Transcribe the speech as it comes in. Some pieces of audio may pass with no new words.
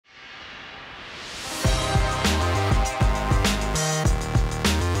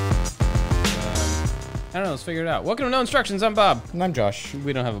I don't know. Let's figure it out. Welcome to No Instructions. I'm Bob. And I'm Josh.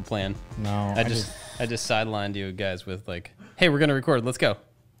 We don't have a plan. No. I just sidelined you guys with like, hey, we're gonna record. Let's go.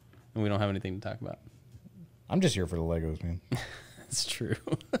 And we don't have anything to talk about. I'm just here for the Legos, man. That's true.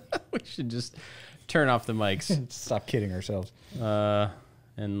 We should just turn off the mics. Stop kidding ourselves.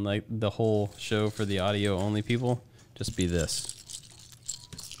 And like the whole show for the audio only people, just be this.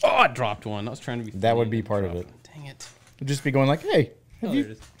 Oh, I dropped one. I was trying to be. That would be part of it. Dang it. It'd just be going like, hey, have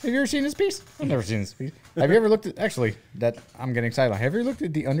you ever seen this piece? I've never seen this piece. Have you ever looked at, actually, that I'm getting sidelined. Have you ever looked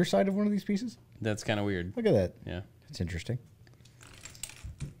at the underside of one of these pieces? That's kind of weird. Look at that. Yeah. That's interesting.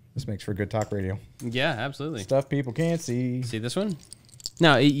 This makes for good talk radio. Yeah, absolutely. Stuff people can't see. See this one?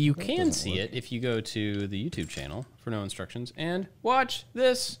 Now, you can see it if you go to the YouTube channel for No Instructions and watch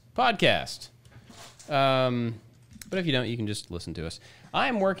this podcast. But if you don't, you can just listen to us.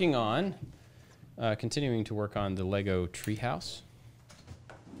 I'm working on, continuing to work on the Lego Treehouse.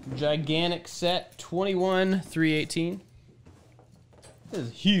 Gigantic set, 21,318. This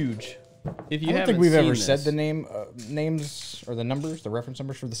is huge. If you I don't think we've ever said the names or the numbers, the reference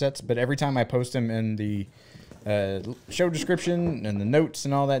numbers for the sets, but every time I post them in the show description and the notes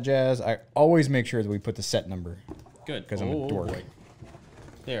and all that jazz, I always make sure that we put the set number. Good. Because I'm a dork. Boy.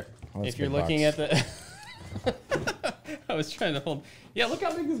 There. Oh, if you're looking at the... I was trying to hold... Yeah, look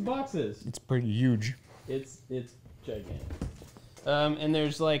how big this box is. It's pretty huge. It's gigantic. And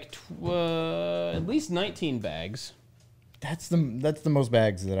there's like at least 19 bags. That's the most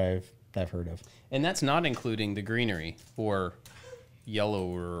bags that I've heard of. And that's not including the greenery or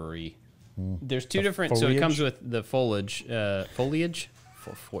yellowery. There's two different... foliage? So it comes with the foliage. Foliage?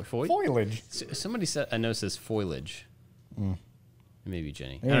 Foliage. Somebody said... I know it says foliage. Maybe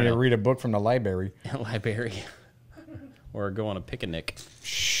Jenny. You need to read a book from the library. Library. Or go on a picnic.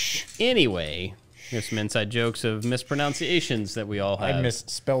 Anyway, here's some inside jokes of mispronunciations that we all have. I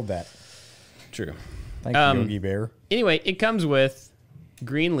misspelled that. True. Thank you, Yogi Bear. Anyway, it comes with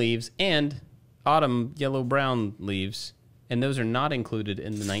green leaves and autumn yellow-brown leaves, and those are not included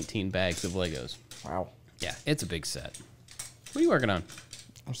in the 19 bags of Legos. Wow. Yeah, it's a big set. What are you working on?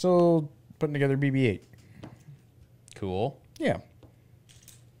 I'm still putting together BB-8. Cool. Yeah.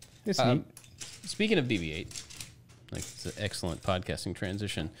 It's neat. Speaking of BB-8, like it's an excellent podcasting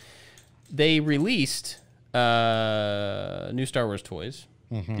transition. They released new Star Wars toys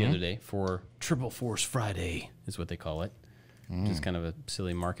the other day for Triple Force Friday, is what they call it. Which is kind of a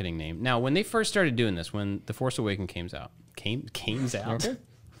silly marketing name. Now, when they first started doing this, when The Force Awakens came out. Okay.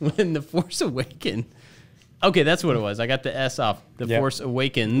 When The Force Awakens... Okay, that's what it was. I got the S off. The Force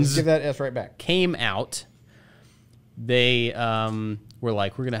Awakens... Let's give that S right back. ...came out. They were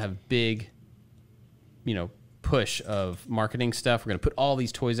like, we're going to have big, push of marketing stuff. We're going to put all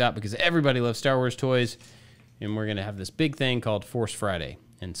these toys out because everybody loves Star Wars toys. And we're going to have this big thing called Force Friday.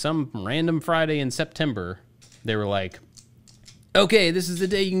 And some random Friday in September, they were like, okay, this is the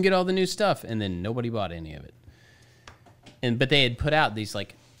day you can get all the new stuff. And then nobody bought any of it. But they had put out these,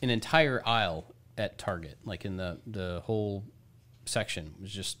 like, an entire aisle at Target, like in the whole section. It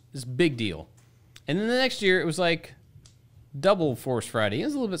was just this big deal. And then the next year, it was like double Force Friday. It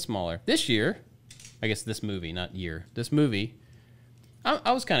was a little bit smaller. This year, I guess this movie, not year, this movie,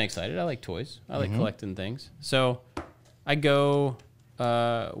 I was kind of excited. I like toys. I like collecting things. So I go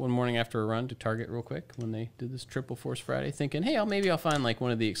one morning after a run to Target real quick when they did this Triple Force Friday, thinking, hey, maybe I'll find like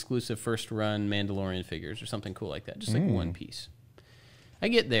one of the exclusive first run Mandalorian figures or something cool like that, just like one piece. I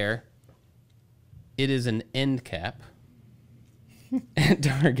get there. It is an end cap at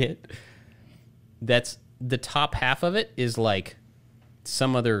Target. That's the top half of it is like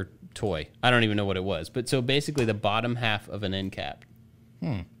some other toy. I don't even know what it was. But so basically the bottom half of an end cap.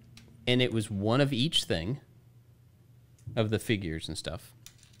 And it was one of each thing of the figures and stuff.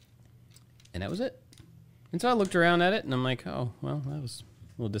 And that was it. And so I looked around at it and I'm like, oh, well, that was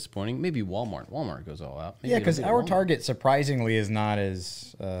a little disappointing. Maybe Walmart. Walmart goes all out. Maybe yeah, because our Target surprisingly is not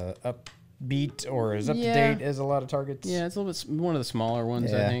as upbeat or as up to date as a lot of Targets. Yeah, it's a little bit one of the smaller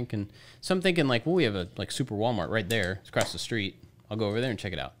ones, I think. And so I'm thinking like, well, we have a like Super Walmart right there. It's across the street. I'll go over there and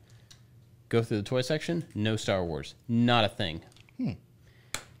check it out. Go through the toy section. No Star Wars. Not a thing.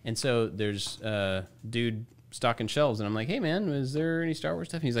 And so there's a dude stocking shelves, and I'm like, hey, man, is there any Star Wars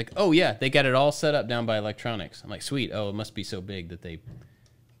stuff? And he's like, oh, yeah, they got it all set up down by electronics. I'm like, sweet. Oh, it must be so big that they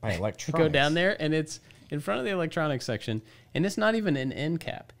go down there, and it's in front of the electronics section, and it's not even an end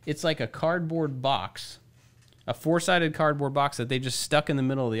cap. It's like a cardboard box, a four-sided cardboard box that they just stuck in the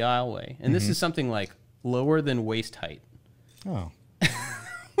middle of the aisleway. And this is something like lower than waist height. Oh.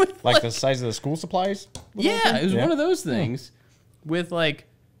 like the size of the school supplies? Yeah, it was one of those things with like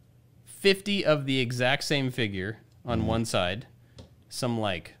 50 of the exact same figure on one side, some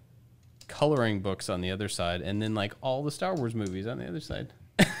like coloring books on the other side, and then like all the Star Wars movies on the other side.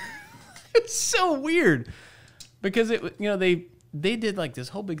 It's so weird because they did like this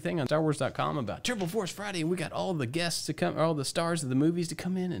whole big thing on StarWars.com about Triple Force Friday, and we got all the guests to come, all the stars of the movies to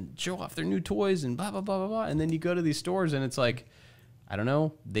come in and show off their new toys and blah blah blah blah blah. And then you go to these stores and it's like, I don't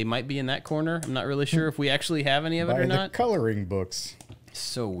know, they might be in that corner. I'm not really sure if we actually have any of it or not. Coloring books.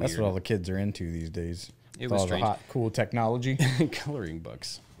 So weird. That's what all the kids are into these days. It was all strange. the hot, cool technology. Coloring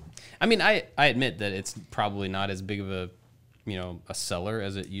books. I mean, I admit that it's probably not as big of a seller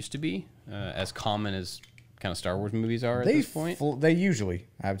as it used to be, as common as kind of Star Wars movies are at this point. They usually,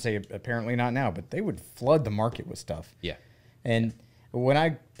 I would say, apparently not now, but they would flood the market with stuff. Yeah. And when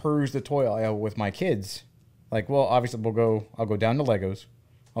I peruse the toy aisle with my kids, like, well, obviously I'll go down to Legos.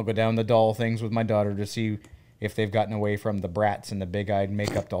 I'll go down the doll things with my daughter to see if they've gotten away from the Bratz and the big-eyed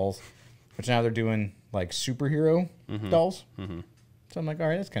makeup dolls, which now they're doing like superhero dolls. Mm-hmm. So I'm like, all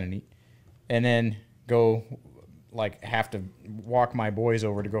right, that's kind of neat. And then go have to walk my boys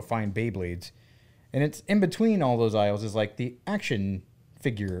over to go find Beyblades. And it's in between all those aisles is like the action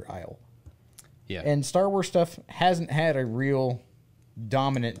figure aisle. Yeah. And Star Wars stuff hasn't had a real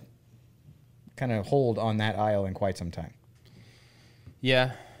dominant kind of hold on that aisle in quite some time.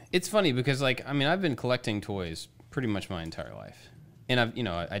 Yeah. It's funny because I've been collecting toys pretty much my entire life. And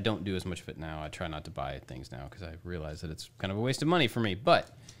I don't do as much of it now. I try not to buy things now because I realize that it's kind of a waste of money for me. But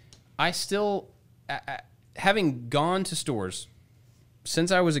I still, having gone to stores since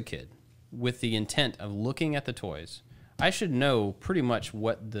I was a kid, with the intent of looking at the toys, I should know pretty much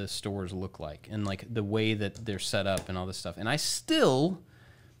what the stores look like and like the way that they're set up and all this stuff. And I still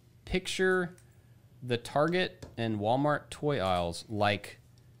picture the Target and Walmart toy aisles like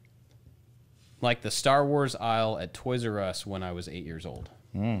the Star Wars aisle at Toys R Us when I was 8 years old,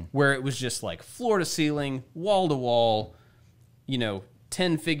 where it was just like floor to ceiling, wall to wall,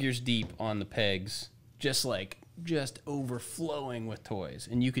 10 figures deep on the pegs, just overflowing with toys,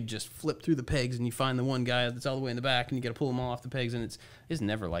 and you could just flip through the pegs and you find the one guy that's all the way in the back and you got to pull them all off the pegs, and it's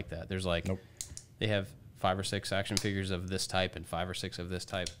never like that. There's They have 5 or 6 action figures of this type and 5 or 6 of this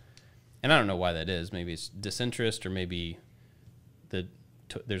type, and I don't know why that is. Maybe it's disinterest, or maybe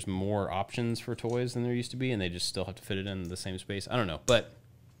there's more options for toys than there used to be, and they just still have to fit it in the same space. I don't know, but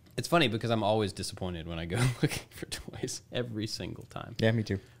it's funny because I'm always disappointed when I go looking for toys every single time. Yeah, me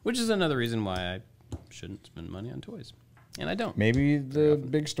too. Which is another reason why I shouldn't spend money on toys, and I don't. Maybe the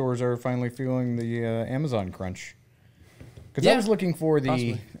big stores are finally feeling the Amazon crunch. Because I was looking for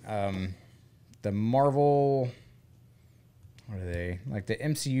the Marvel, what are they, like the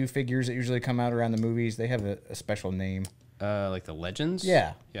MCU figures that usually come out around the movies. They have a special name, like the Legends.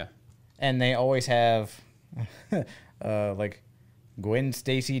 Yeah, and they always have like Gwen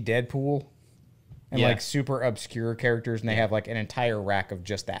Stacy, Deadpool, and like super obscure characters, and they have like an entire rack of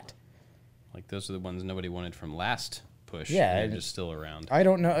just that. Like those are the ones nobody wanted from last push. Yeah, and they're just still around. I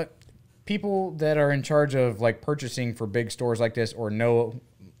don't know. People that are in charge of like purchasing for big stores like this or know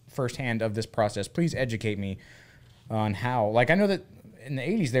firsthand of this process, please educate me on how. Like I know that in the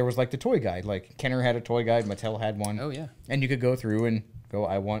 80s there was like the toy guide. Like Kenner had a toy guide, Mattel had one. Oh yeah. And you could go through and go,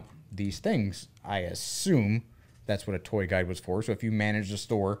 I want these things. I assume that's what a toy guide was for. So if you managed a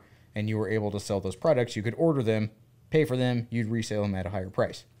store and you were able to sell those products, you could order them, pay for them, you'd resell them at a higher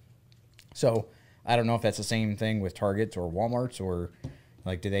price. So I don't know if that's the same thing with Targets or Walmarts, or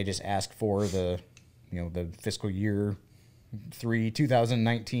like do they just ask for the fiscal year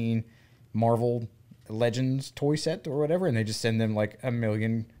 2019 Marvel Legends toy set or whatever, and they just send them like 1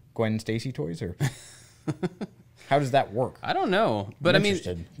 million Gwen Stacy toys, or how does that work? I don't know, but I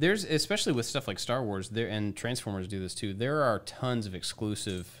mean, there's, especially with stuff like Star Wars, there, and Transformers do this too. There are tons of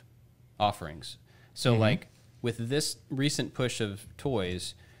exclusive offerings. So like with this recent push of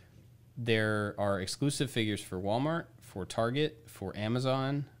toys, there are exclusive figures for Walmart, for Target, for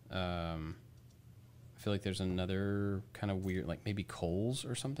Amazon. I feel like there's another kind of weird, like maybe Kohl's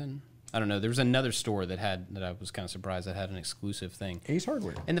or something. I don't know. There was another store that I was kind of surprised that had an exclusive thing. Ace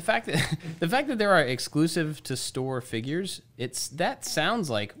Hardware. And the fact that there are exclusive to store figures, that sounds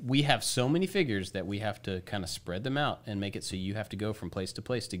like we have so many figures that we have to kind of spread them out and make it so you have to go from place to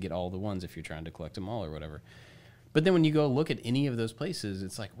place to get all the ones if you're trying to collect them all or whatever. But then when you go look at any of those places,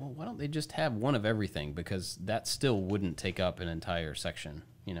 it's like, well, why don't they just have one of everything? Because that still wouldn't take up an entire section,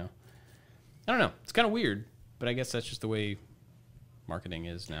 I don't know. It's kind of weird, but I guess that's just the way marketing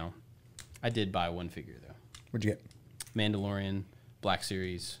is now. I did buy one figure, though. What'd you get? Mandalorian, Black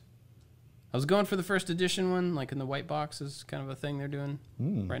Series. I was going for the first edition one, like in the white box is kind of a thing they're doing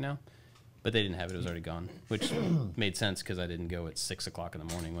right now. But they didn't have it. It was already gone, which made sense because I didn't go at 6 o'clock in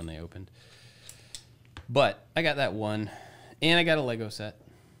the morning when they opened. But I got that one, and I got a Lego set.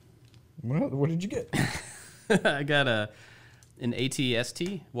 Well, what did you get? I got an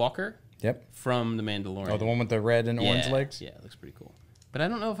AT-ST Walker. Yep. From The Mandalorian. Oh, the one with the red and orange legs? Yeah, it looks pretty cool. But I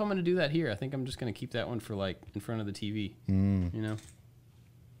don't know if I'm going to do that here. I think I'm just going to keep that one for, like, in front of the TV. You know?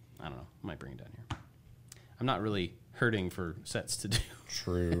 I don't know. I might bring it down here. I'm not really hurting for sets to do.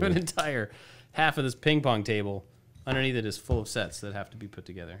 True. An entire half of this ping pong table underneath it is full of sets that have to be put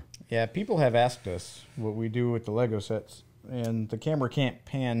together. Yeah, people have asked us what we do with the Lego sets, and the camera can't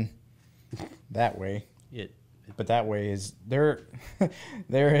pan that way. But that way is there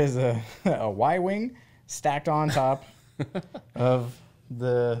is a Y-wing stacked on top of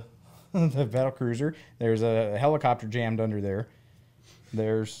the battle cruiser. There's a helicopter jammed under there.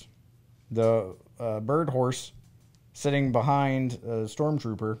 There's the bird horse sitting behind a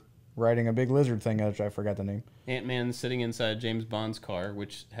stormtrooper riding a big lizard thing, which I forgot the name. Ant-Man sitting inside James Bond's car,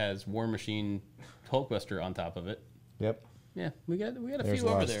 which has War Machine Hulkbuster on top of it. Yep. Yeah, we got a There's few a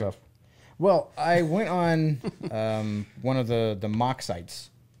lot over of there. stuff. Well, I went on one of the mock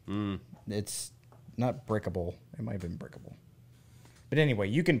sites. It's not breakable. It might have been breakable. But anyway,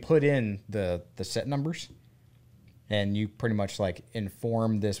 you can put in the set numbers, and you pretty much like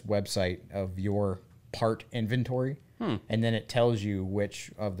inform this website of your part inventory. And then it tells you which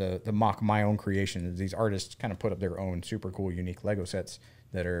of the mock my own creations. These artists kind of put up their own super cool, unique Lego sets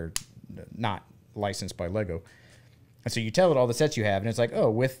that are not licensed by Lego. And so you tell it all the sets you have, and it's like, oh,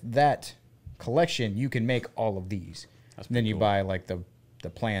 with that collection, you can make all of these. And then you buy like the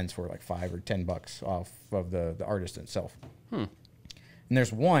plans for like $5 or $10 off of the artist itself. And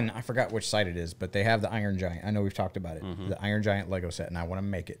there's one, I forgot which site it is, but they have the Iron Giant. I know we've talked about it. The Iron Giant Lego set, and I want to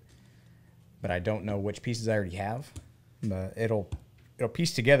make it. But I don't know which pieces I already have. But it'll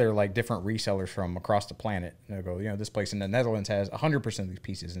piece together like different resellers from across the planet. And it'll go, this place in the Netherlands has 100% of these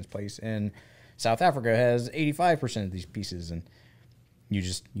pieces, and this place in South Africa has 85% of these pieces, and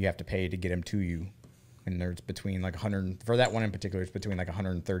you have to pay to get them to you. And there's between like for that one in particular, it's between like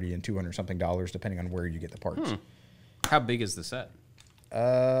 $130 and $200 something depending on where you get the parts. How big is the set?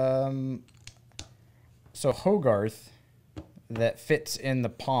 So Hogarth, that fits in the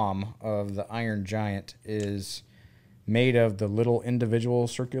palm of the Iron Giant, is made of the little individual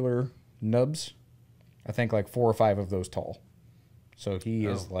circular nubs. I think like 4 or 5 of those tall. So he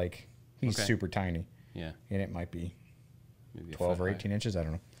is like, he's super tiny. Yeah. And it might be Maybe 12 or 18 inches. I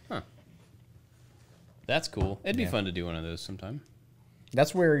don't know. Huh. That's cool. It'd be fun to do one of those sometime.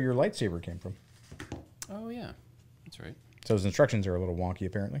 That's where your lightsaber came from. Oh, yeah. That's right. So his instructions are a little wonky,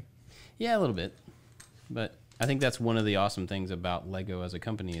 apparently. Yeah, a little bit. But I think that's one of the awesome things about Lego as a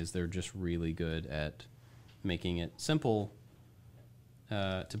company is they're just really good at making it simple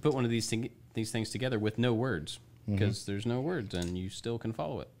to put one of these things together with no words, because there's no words and you still can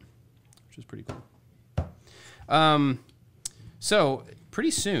follow it, which is pretty cool. So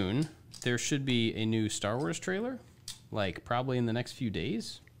pretty soon there should be a new Star Wars trailer, like probably in the next few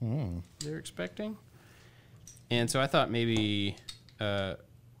days. They're expecting. And so I thought maybe I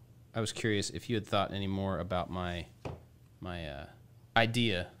was curious if you had thought any more about my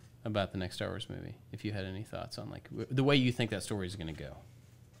idea about the next Star Wars movie. If you had any thoughts on like the way you think that story is going to go.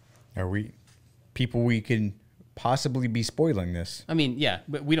 Are we people we can possibly be spoiling this? I mean, yeah,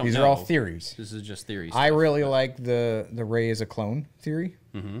 but we don't know. These are all theories. This is just theories. I really like the Rey is a clone theory.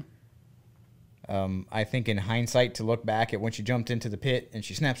 I think in hindsight, to look back at when she jumped into the pit and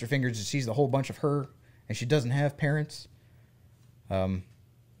she snaps her fingers and sees the whole bunch of her and she doesn't have parents,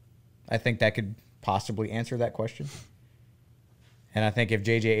 I think that could possibly answer that question. And I think if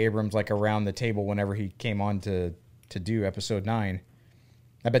J.J. Abrams, like around the table whenever he came on to do Episode 9,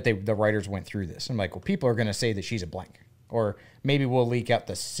 I bet the writers went through this. I'm like, well, people are going to say that she's a blank. Or maybe we'll leak out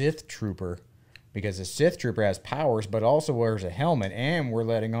the Sith Trooper, because the Sith Trooper has powers but also wears a helmet, and we're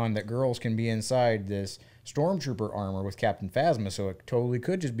letting on that girls can be inside this Stormtrooper armor with Captain Phasma, so it totally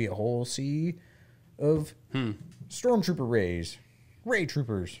could just be a whole sea of Stormtrooper Ray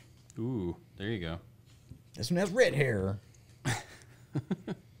Troopers. Ooh, there you go. This one has red hair.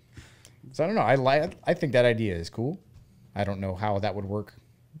 So I don't know. I think that idea is cool. I don't know how that would work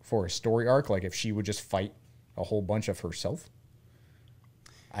for a story arc, like if she would just fight a whole bunch of herself.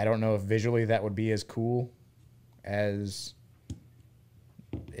 I don't know if visually that would be as cool as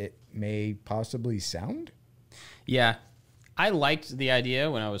it may possibly sound. Yeah. I liked the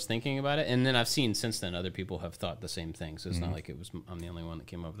idea when I was thinking about it, and then I've seen since then other people have thought the same thing, so it's not like I'm the only one that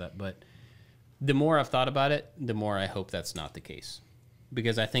came up with that. But the more I've thought about it, the more I hope that's not the case,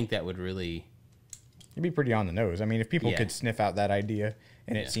 because I think that would really... It'd be pretty on the nose. I mean, if people could sniff out that idea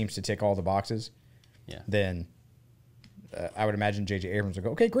and it seems to tick all the boxes, then I would imagine J.J. Abrams would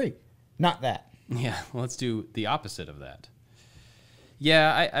go, okay, great. Not that. Yeah, well, let's do the opposite of that.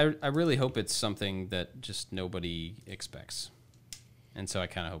 Yeah, I really hope it's something that just nobody expects. And so I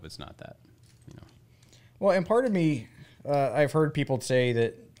kind of hope it's not that, you know. Well, and part of me, I've heard people say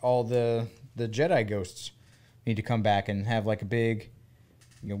that all the Jedi ghosts need to come back and have like a big,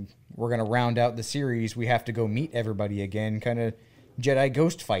 you know, we're going to round out the series. We have to go meet everybody again, kind of Jedi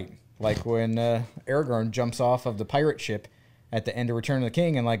ghost fight. Like when Aragorn jumps off of the pirate ship at the end of Return of the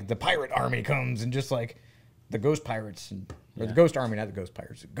King and like the pirate army comes and just like the ghost pirates, or the ghost army, not the ghost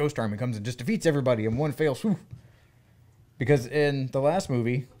pirates. The ghost army comes and just defeats everybody in one fell swoop. Because in the last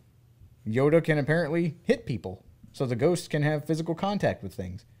movie, Yoda can apparently hit people. So the ghosts can have physical contact with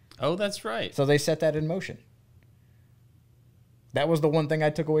things. Oh, that's right. So they set that in motion. That was the one thing I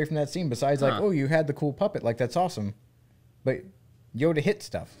took away from that scene. Besides, like, oh, you had the cool puppet. Like, that's awesome. But Yoda hit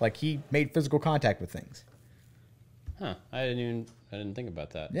stuff. Like, he made physical contact with things. Huh. I didn't think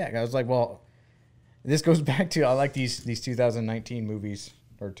about that. Yeah, I was like, well, this goes back to, I like these 2019 movies,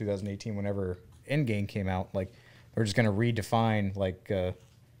 or 2018, whenever Endgame came out. Like, they're just going to redefine, like,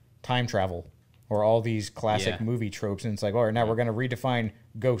 time travel. Or all these classic movie tropes, and it's like, all right, now we're going to redefine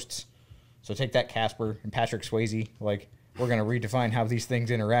ghosts. So take that, Casper and Patrick Swayze. Like, we're going to redefine how these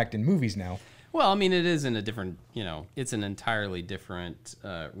things interact in movies now. Well, I mean, it is in a different, you know, it's an entirely different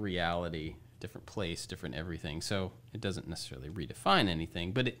reality, different place, different everything. So it doesn't necessarily redefine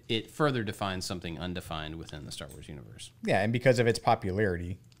anything, but it further defines something undefined within the Star Wars universe. Yeah, and because of its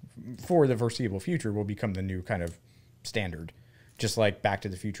popularity, for the foreseeable future, will become the new kind of standard. Just like Back to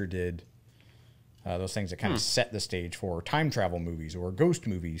the Future did. Those things that kind of set the stage for time travel movies or ghost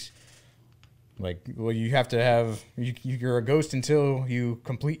movies. Like, well, you have to have, you're a ghost until you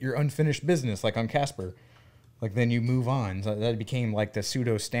complete your unfinished business, like on Casper. Like, then you move on. So that became like the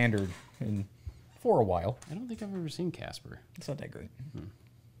pseudo standard for a while. I don't think I've ever seen Casper. It's not that great.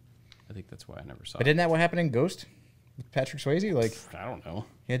 I think that's why I never saw But it. isn't that what happened in Ghost with Patrick Swayze? Like, I don't know.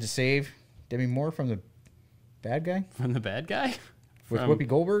 he had to save Demi Moore from the bad guy? From the bad guy? With Whoopi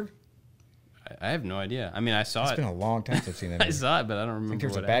Goldberg? I have no idea. I mean, I saw It's it. been a long time since I've seen that movie. I saw it, but I don't remember. I think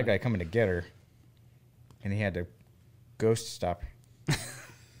there's what a bad happened. guy coming to get her, and he had to ghost stop her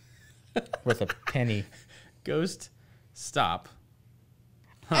with a penny. Ghost, stop.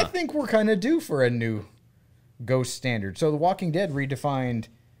 I think we're kind of due for a new ghost standard. So The Walking Dead redefined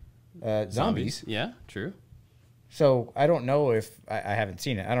zombies. Yeah, true. So I don't know if I haven't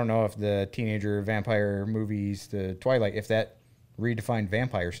seen it. I don't know if the teenager vampire movies, the Twilight, if that redefined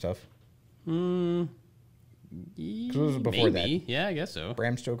vampire stuff. Because it was before Maybe. that. Yeah, I guess so.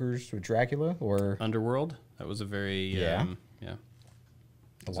 Bram Stoker's with Dracula, or Underworld. That was a very Yeah. yeah.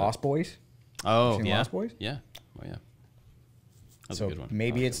 The Lost Boys. Oh, seen yeah. Lost Boys? Yeah. Oh, yeah. That's So a good one.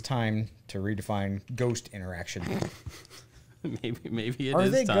 maybe it's time to redefine ghost interaction. maybe it Are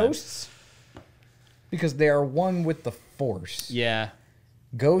is they time. ghosts? Because they are one with the Force. Yeah.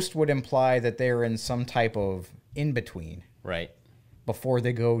 Ghost would imply that they're in some type of in-between Right. before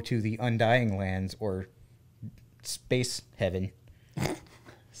they go to the Undying Lands or space heaven.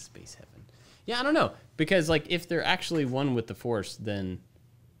 Space heaven. Yeah, I don't know. Because, like, if they're actually one with the Force, then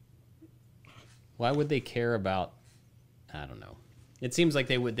why would they care about... I don't know. It seems like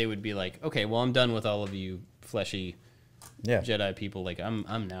they would be like, okay, well, I'm done with all of you fleshy Jedi people. Like, I'm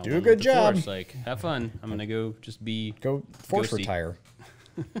now Do a one good with the job. Force. Like, have fun. I'm gonna go just be Go Force ghosty. retire.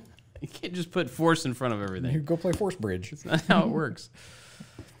 You can't just put Force in front of everything. You go play Force Bridge. That's not how it works.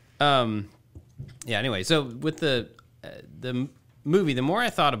 Yeah. Anyway, so with the movie, the more I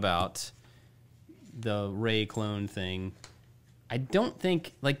thought about the Rey clone thing, I don't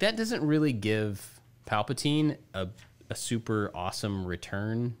think like that doesn't really give Palpatine a super awesome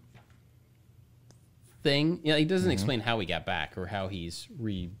return thing. Yeah, he doesn't explain how he got back or how he's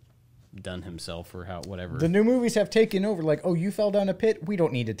redone himself or how whatever. The new movies have taken over. Like, oh, you fell down a pit? We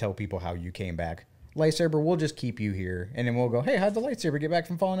don't need to tell people how you came back. Lightsaber, we'll just keep you here. And then we'll go, hey, how'd the lightsaber get back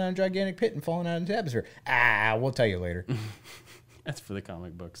from falling down a gigantic pit and falling out into the atmosphere? We'll tell you later. That's for the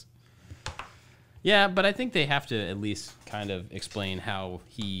comic books. Yeah, but I think they have to at least kind of explain how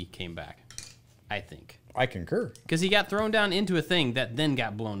he came back. I think. I concur. Because he got thrown down into a thing that then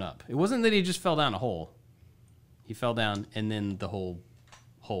got blown up. It wasn't that he just fell down a hole. He fell down and then the whole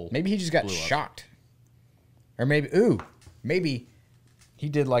hole. Maybe he just got blew up. shocked. Or maybe he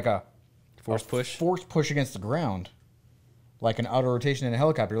did like a Force push? Force push against the ground. Like an auto rotation in a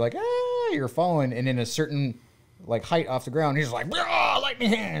helicopter. Like, you're falling, and in a certain like height off the ground, he's just like, lightning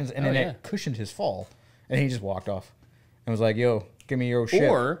hands. And then it cushioned his fall. And he just walked off. And was like, yo, give me your shit.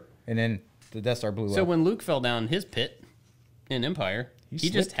 And then the Death Star blew up. So when Luke fell down his pit in Empire, he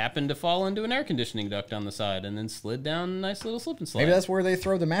just happened to fall into an air conditioning duct on the side and then slid down a nice little slip and slide. Maybe that's where they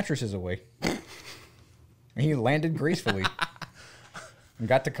throw the mattresses away. And he landed gracefully. and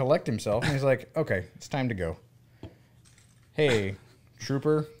got to collect himself. And he's like, okay, it's time to go. Hey,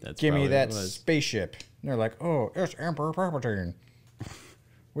 trooper, give me that spaceship. And they're like, oh, it's Emperor Palpatine.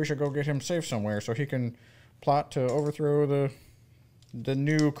 We should go get him safe somewhere so he can plot to overthrow the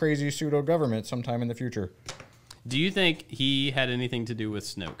new crazy pseudo government sometime in the future. Do you think he had anything to do with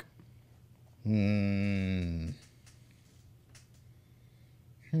Snoke?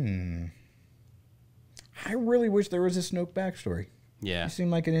 I really wish there was a Snoke backstory. Yeah. He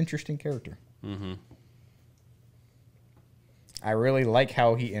seemed like an interesting character. Mm-hmm. I really like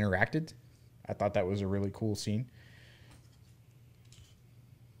how he interacted. I thought that was a really cool scene.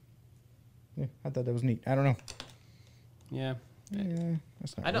 Yeah, I thought that was neat. I don't know. Yeah.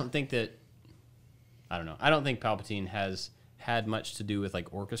 That's not I don't think that... I don't know. I don't think Palpatine has had much to do with,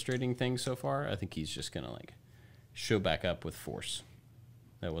 like, orchestrating things so far. I think he's just going to, like, show back up with Force.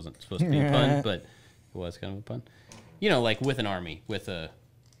 That wasn't supposed to be a pun, but it was kind of a pun. You know, like, with an army, with a...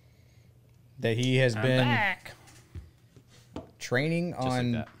 That he has been back. Training Just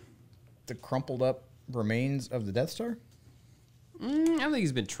on like the crumpled up remains of the Death Star? I don't think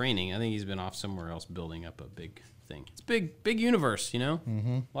he's been training. I think he's been off somewhere else building up a big thing. It's big universe, you know?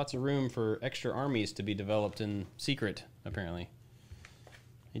 Mm-hmm. Lots of room for extra armies to be developed in secret, apparently.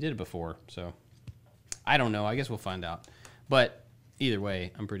 He did it before, so... I don't know. I guess we'll find out. But either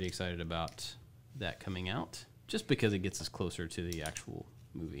way, I'm pretty excited about that coming out, just because it gets us closer to the actual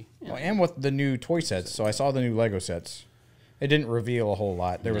movie. Yeah. Well, and with the new toy sets. So I saw the new Lego sets. It didn't reveal a whole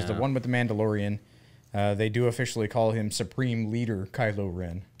lot. There was the one with the Mandalorian. They do officially call him Supreme Leader Kylo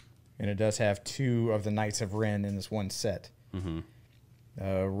Ren. And it does have 2 of the Knights of Ren in this one set. Mm-hmm.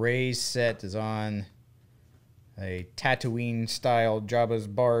 Rey's set is on a Tatooine-style Jabba's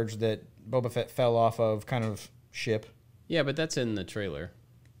barge that Boba Fett fell off of kind of ship. Yeah, but that's in the trailer.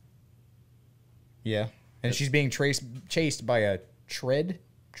 Yeah. And she's being chased by a tread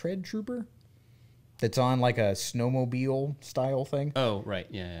trooper that's on like a snowmobile style thing. Oh, right.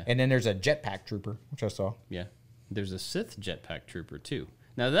 Yeah. And then there's a jetpack trooper, which I saw. Yeah. There's a Sith jetpack trooper, too.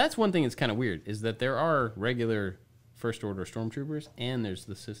 Now, that's one thing that's kind of weird, is that there are regular First Order stormtroopers, and there's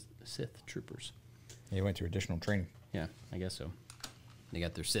the Sith troopers. They went through additional training. Yeah, I guess so. They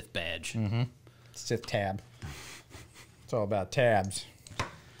got their Sith badge. Mm-hmm. Sith tab. It's all about tabs.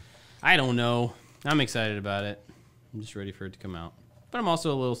 I don't know. I'm excited about it. I'm just ready for it to come out. But I'm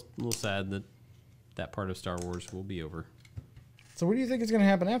also a little sad that that part of Star Wars will be over. So what do you think is going to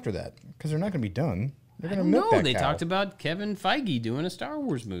happen after that? Because they're not going to be done. They're going to milk No, that they cow. talked about Kevin Feige doing a Star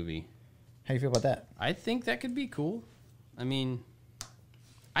Wars movie. How do you feel about that? I think that could be cool. I mean,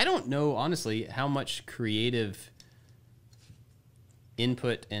 I don't know, honestly, how much creative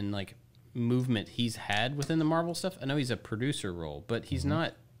input and, like, movement he's had within the Marvel stuff. I know he's a producer role, but he's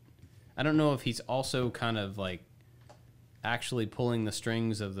not... I don't know if he's also kind of, like, actually pulling the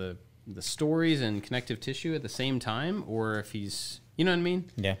strings of the stories and connective tissue at the same time, or if he's... You know what I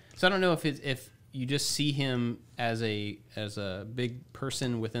mean? Yeah. So I don't know if you just see him as a big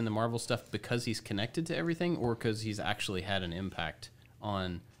person within the Marvel stuff because he's connected to everything, or because he's actually had an impact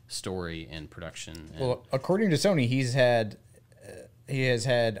on story and production. Well, according to Sony, he has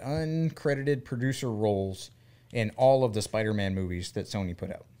had uncredited producer roles in all of the Spider-Man movies that Sony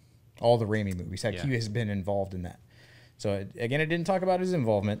put out. All the Raimi movies. Heck, he has been involved in that. So, again, it didn't talk about his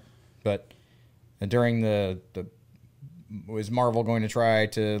involvement, but during was Marvel going to try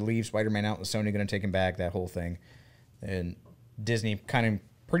to leave Spider-Man out? Was Sony going to take him back? That whole thing. And Disney kind of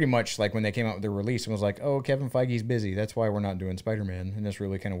pretty much, like, when they came out with their release, and was like, oh, Kevin Feige's busy. That's why we're not doing Spider-Man. And that's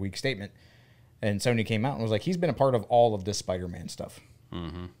really kind of weak statement. And Sony came out and was like, he's been a part of all of this Spider-Man stuff.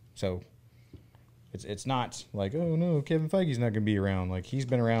 Mm-hmm. So it's not like, oh, no, Kevin Feige's not going to be around. Like, he's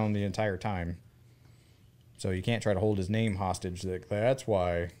been around the entire time. So you can't try to hold his name hostage. That's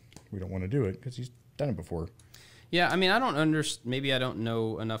why we don't want to do it, because he's done it before. Yeah, I mean, I don't maybe I don't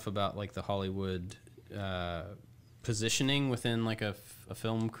know enough about, like, the Hollywood positioning within, like, a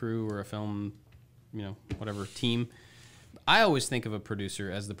film crew or a film, whatever team. I always think of a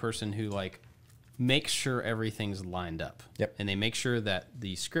producer as the person who, like, makes sure everything's lined up. Yep. And they make sure that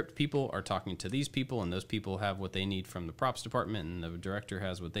the script people are talking to these people, and those people have what they need from the props department, and the director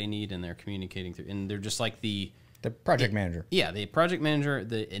has what they need, and they're communicating through. And they're just like the project manager. Yeah, the project manager,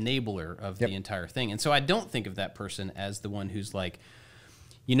 the enabler of the entire thing. And so I don't think of that person as the one who's like,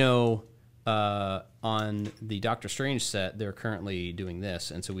 on the Doctor Strange set, they're currently doing this,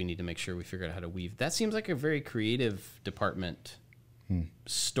 and so we need to make sure we figure out how to weave. That seems like a very creative department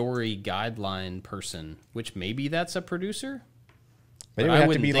story guideline person, which maybe that's a producer. But it would have to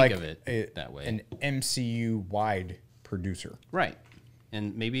wouldn't be think like of it that way. An MCU-wide producer. Right.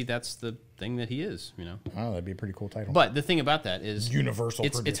 and maybe that's the thing that he is. You know. Oh, that'd be a pretty cool title. But the thing about that is Universal.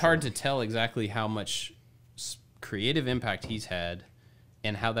 It's hard to tell exactly how much creative impact he's had,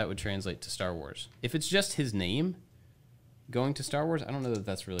 and how that would translate to Star Wars. If it's just his name going to Star Wars, I don't know that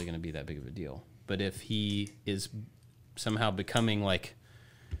that's really going to be that big of a deal. But if he is somehow becoming like,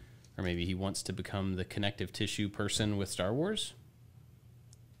 or maybe he wants to become the connective tissue person with Star Wars,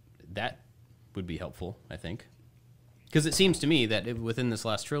 that would be helpful, I think. Because it seems to me that within this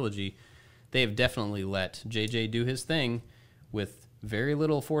last trilogy, they have definitely let JJ do his thing with very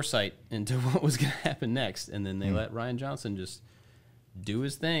little foresight into what was going to happen next. And then they let Rian Johnson just do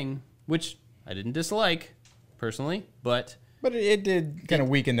his thing, which I didn't dislike personally, but it did kind of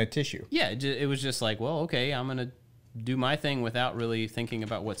weaken the tissue. Yeah, it was just like, well, okay, I'm going to do my thing without really thinking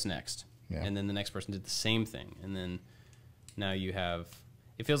about what's next. Yeah. And then the next person did the same thing. And then now you have,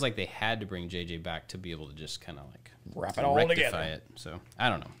 it feels like they had to bring JJ back to be able to just kind of like wrap it all together. It. So I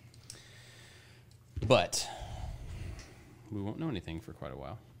don't know. But we won't know anything for quite a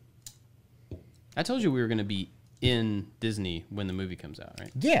while. I told you we were going to be in Disney when the movie comes out, right?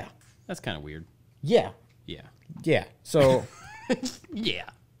 Yeah. That's kind of weird. Yeah. Yeah. Yeah. So. Yeah.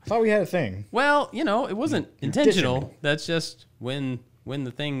 I thought we had a thing. Well, you know, it wasn't intentional. That's just when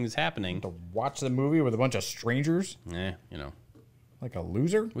the thing's happening. To watch the movie with a bunch of strangers? Yeah, you know. Like a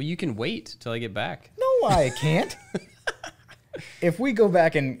loser? Well, you can wait till I get back. No, I can't. If we go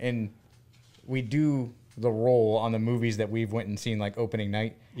back and we do the roll on the movies that we've went and seen like opening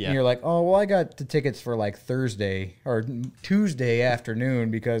night, and you're like, oh, well, I got the tickets for like Thursday or Tuesday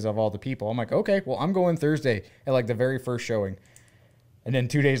afternoon because of all the people. I'm like, okay, well, I'm going Thursday at like the very first showing. And then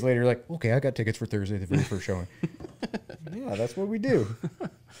 2 days later, you're like, okay, I got tickets for Thursday, the very first showing. Yeah, that's what we do.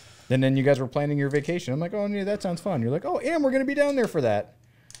 Then you guys were planning your vacation. I'm like, oh, yeah, that sounds fun. You're like, oh, and we're going to be down there for that.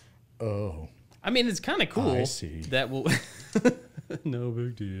 Oh. I mean, it's kind of cool. I see. That will... No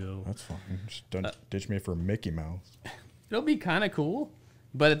big deal. That's fine. Just don't ditch me for Mickey Mouse. It'll be kind of cool.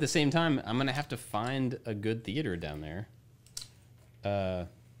 But at the same time, I'm going to have to find a good theater down there. And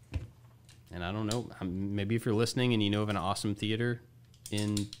I don't know. Maybe if you're listening and you know of an awesome theater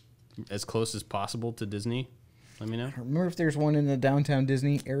in as close as possible to Disney, let me know. I remember if there's one in the downtown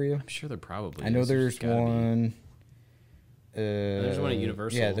Disney area. I'm sure there probably is. I know there's one. There's one at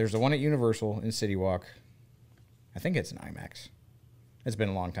Universal. Yeah, there's the one at Universal in City Walk. I think it's an IMAX. It's been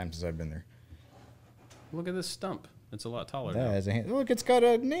a long time since I've been there. Look at this stump. It's a lot taller that now. Has a hand. Look, it's got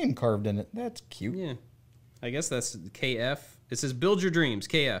a name carved in it. That's cute. Yeah. I guess that's KF. It says "Build Your Dreams,"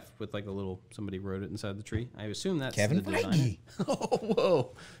 KF, with like a little, somebody wrote it inside the tree. I assume that's Kevin the designer. Feige. Oh,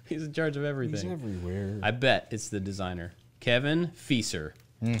 whoa. He's in charge of everything. He's everywhere. I bet it's the designer. Kevin Fieser.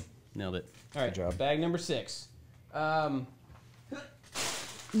 Nailed it. All right, good job. Bag number 6.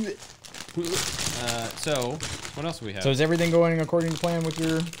 So, what else do we have? So is everything going according to plan with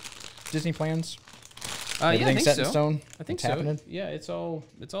your Disney plans? Yeah, I think set so. in stone? I think it's so. Happening? Yeah, it's all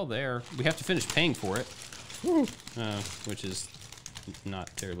there. We have to finish paying for it, which is not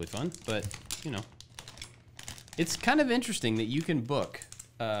terribly fun, but you know, it's kind of interesting that you can book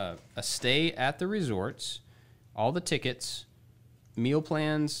a stay at the resorts, all the tickets, meal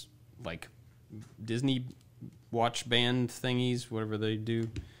plans, like Disney watch band thingies, whatever they do.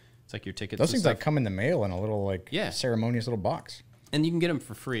 It's like your tickets. Those things like come in the mail in a little like ceremonious little box. And you can get them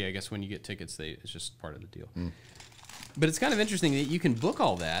for free, I guess. When you get tickets, it's just part of the deal. But it's kind of interesting that you can book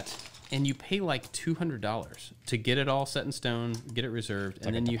all that, and you pay like $200 to get it all set in stone, get it reserved,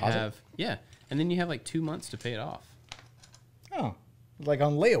 and then you have and then you have like 2 months to pay it off. Oh, like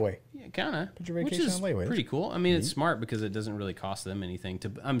on layaway. Yeah, kind of. Put your vacation on layaway. Pretty cool. I mean, it's smart because it doesn't really cost them anything.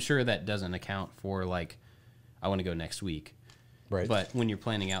 I'm sure that doesn't account for like, I want to go next week. Right. But when you're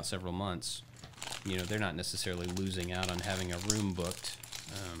planning out several months, you know, they're not necessarily losing out on having a room booked.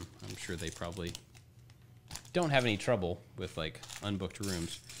 I'm sure they probably don't have any trouble with like unbooked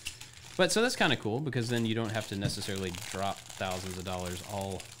rooms. But so that's kind of cool because then you don't have to necessarily drop thousands of dollars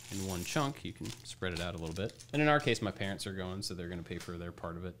all in one chunk. You can spread it out a little bit. And in our case, my parents are going, so they're going to pay for their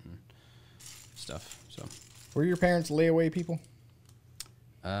part of it and stuff. So, were your parents layaway people?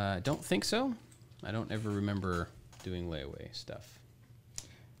 I don't think so. I don't ever remember doing layaway stuff.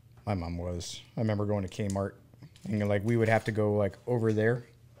 My mom was. I remember going to Kmart, and like we would have to go like over there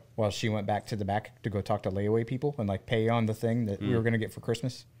while she went back to the back to go talk to layaway people and like pay on the thing that we were going to get for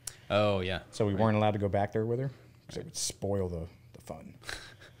Christmas. Oh yeah. So we weren't allowed to go back there with her because it would spoil the fun.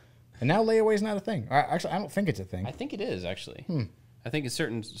 And now layaway is not a thing. Actually, I don't think it's a thing. I think it is actually. I think in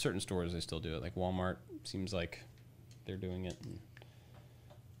certain stores they still do it. Like Walmart seems like they're doing it.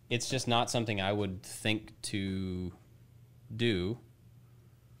 It's just not something I would think to do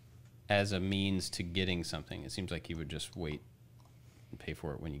as a means to getting something. It seems like you would just wait pay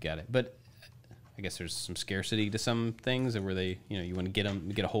for it when you got it. But I guess there's some scarcity to some things where they, you want to get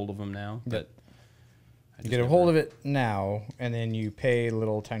a hold of them now. But you get a hold of it now, and then you pay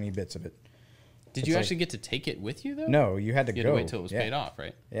little tiny bits of it. Did you actually get to take it with you, though? No, you had to You go. had to wait till it was paid off,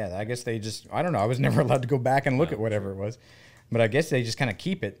 right? Yeah, I guess they just, I don't know. I was never allowed to go back and look at whatever it was. But I guess they just kind of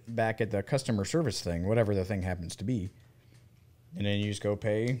keep it back at the customer service thing, whatever the thing happens to be. And then you just go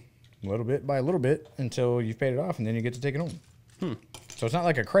pay little bit by little bit until you've paid it off, and then you get to take it home. So it's not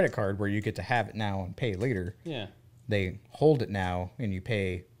like a credit card where you get to have it now and pay later. Yeah. They hold it now, and you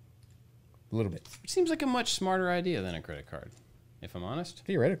pay a little bit. It seems like a much smarter idea than a credit card, if I'm honest.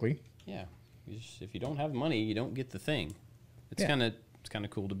 Theoretically. Yeah. If you don't have money, you don't get the thing. It's kind of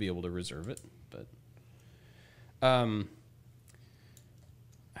cool to be able to reserve it, but I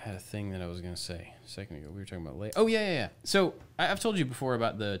had a thing that I was going to say a second ago. We were talking about Oh yeah. So I've told you before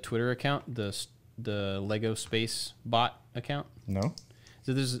about the Twitter account, the Lego Space Bot account. No.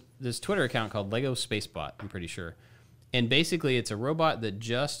 So there's this Twitter account called Lego Space Bot, I'm pretty sure. And basically it's a robot that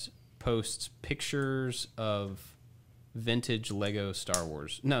just posts pictures of vintage Lego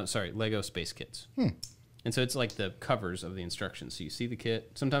Lego space kits. And so it's like the covers of the instructions. So you see the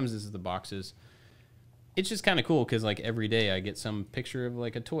kit. Sometimes this is the boxes. It's just kind of cool because like every day I get some picture of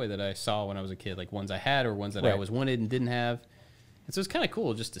like a toy that I saw when I was a kid, like ones I had or ones that I always wanted and didn't have. And so it's kind of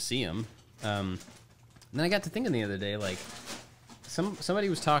cool just to see them. And then I got to thinking the other day, like somebody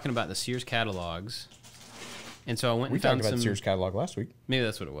was talking about the Sears catalogs. And so I went and found We talked about the Sears catalog last week. Maybe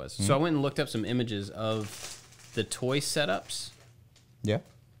that's what it was. So I went and looked up some images of the toy setups. Yeah.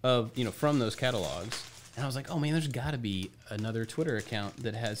 From those catalogs. And I was like, oh man, there's got to be another Twitter account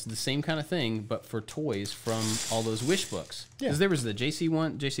that has the same kind of thing, but for toys from all those Wish books. Because there was the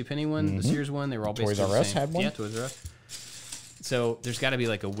JCPenney one, the Sears one. They were all basically Toys the R Us same. had one? Yeah, Toys R Us. So there's got to be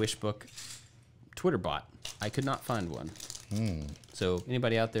like a Wish book Twitter bot. I could not find one. So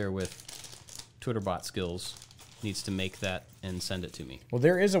anybody out there with Twitter bot skills needs to make that and send it to me. Well,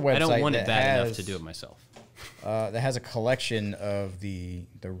 there is a website I don't want it that bad has, enough to do it myself. That has a collection of the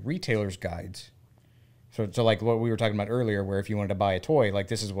retailers' guides. So like what we were talking about earlier, where if you wanted to buy a toy, like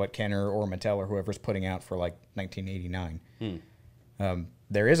this is what Kenner or Mattel or whoever's putting out for like 1989.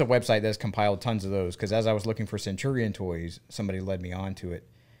 There is a website that's compiled tons of those, because as I was looking for Centurion toys, somebody led me on to it.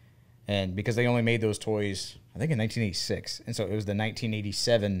 And because they only made those toys, I think in 1986. And so it was the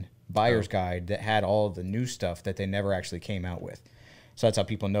 1987 buyer's guide that had all of the new stuff that they never actually came out with. So that's how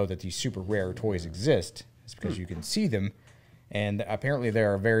people know that these super rare toys exist. It's because you can see them. And apparently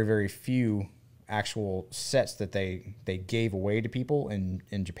there are very, very few actual sets that they gave away to people in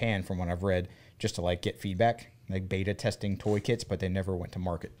Japan, from what I've read, just to like get feedback, like beta testing toy kits, but they never went to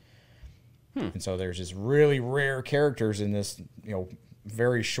market. And so there's just really rare characters in this,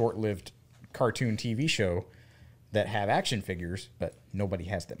 very short-lived cartoon TV show that have action figures, but nobody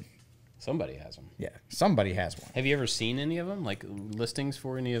has them. Somebody has them. Yeah, somebody has one. Have you ever seen any of them, like listings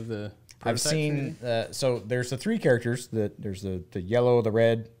for any of the? I've seen. So there's the three characters. There's the yellow, the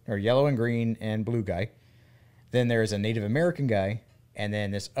red, or yellow and green and blue guy. Then there's a Native American guy, and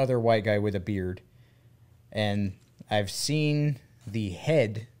then this other white guy with a beard. And I've seen the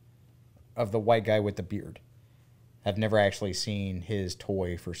head of the white guy with the beard. I've never actually seen his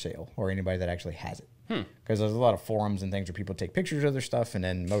toy for sale or anybody that actually has it. Because there's a lot of forums and things where people take pictures of their stuff, and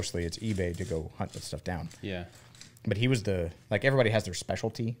then mostly it's eBay to go hunt that stuff down. Yeah. But he was everybody has their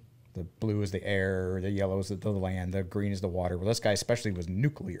specialty. The blue is the air, the yellow is the land, the green is the water. Well, this guy especially was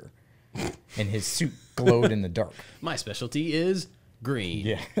nuclear, and his suit glowed in the dark. My specialty is green.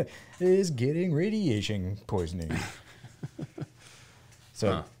 Yeah, is getting radiation poisoning.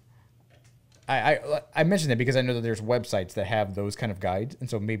 So, I mentioned that because I know that there's websites that have those kind of guides, and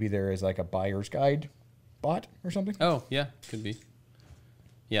so maybe there is like a buyer's guide bot or something. Oh yeah, could be.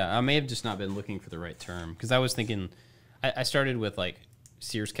 Yeah, I may have just not been looking for the right term, because I was thinking, I started with like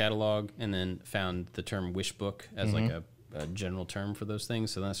Sears catalog and then found the term wish book as like a general term for those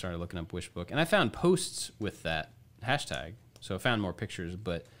things. So then I started looking up wish book, and I found posts with that hashtag. So I found more pictures,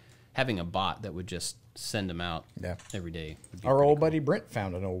 but having a bot that would just send them out every day. Our old buddy Brent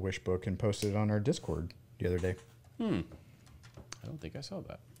found an old wish book and posted it on our Discord the other day. I don't think I saw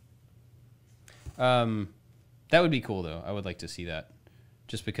that. That would be cool though. I would like to see that,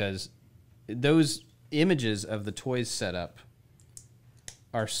 just because those images of the toys set up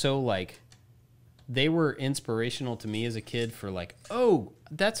are so like, they were inspirational to me as a kid for like, oh,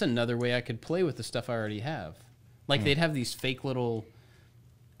 that's another way I could play with the stuff I already have. Like they'd have these fake little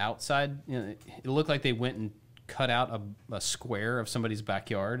outside, it looked like they went and cut out a square of somebody's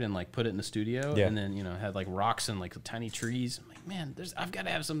backyard and like put it in the studio, and then had like rocks and like tiny trees. I'm like, man, I've got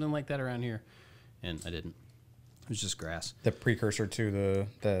to have something like that around here, and I didn't. was just grass. The precursor to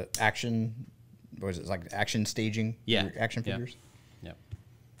the action, what was it, like action staging? Yeah. Action figures? Yep.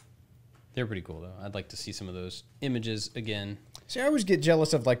 They're pretty cool, though. I'd like to see some of those images again. See, I always get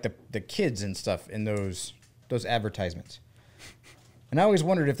jealous of like the kids and stuff in those advertisements. And I always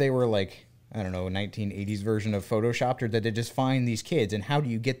wondered if they were like, I don't know, a 1980s version of Photoshopped, or that they just find these kids, and how do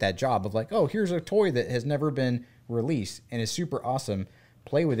you get that job of like, oh, here's a toy that has never been released and is super awesome.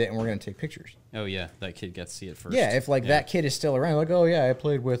 Play with it, and we're going to take pictures. Oh, yeah. That kid gets to see it first. Yeah, if like that kid is still around, like, oh, yeah, I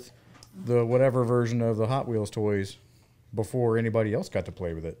played with the whatever version of the Hot Wheels toys before anybody else got to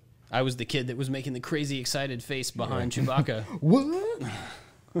play with it. I was the kid that was making the crazy excited face behind Chewbacca. What?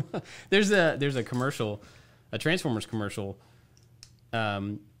 There's a commercial, a Transformers commercial,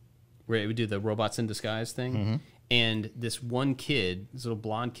 where it would do the robots in disguise thing. And this one kid, this little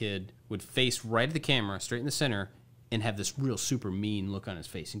blonde kid, would face right at the camera, straight in the center, and have this real super mean look on his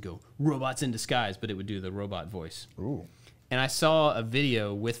face and go, robots in disguise, but it would do the robot voice. Ooh. And I saw a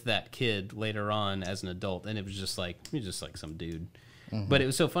video with that kid later on as an adult, and it was just like, he was just like some dude. But it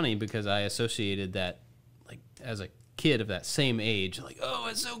was so funny because I associated that, like, as a kid of that same age, like, oh,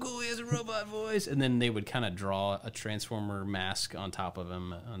 it's so cool, he has a robot voice. And then they would kind of draw a Transformer mask on top of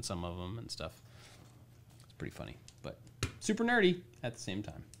him, on some of them and stuff. It's pretty funny, but super nerdy at the same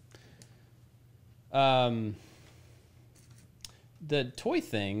time. The toy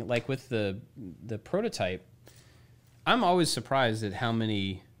thing, like with the prototype, I'm always surprised at how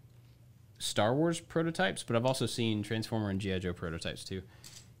many Star Wars prototypes, but I've also seen Transformer and G.I. Joe prototypes too.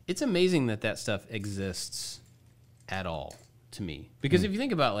 It's amazing that that stuff exists at all to me. Because if you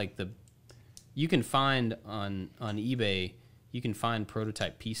think about like you can find on eBay, you can find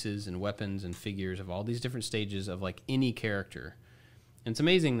prototype pieces and weapons and figures of all these different stages of like any character. And it's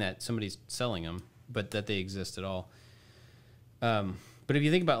amazing that somebody's selling them, but that they exist at all. But if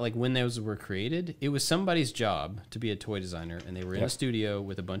you think about like when those were created, it was somebody's job to be a toy designer, and they were in a studio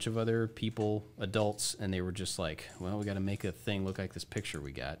with a bunch of other people, adults, and they were just like, well, we got to make a thing look like this picture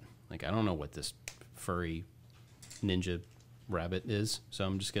we got. Like, I don't know what this furry ninja rabbit is, so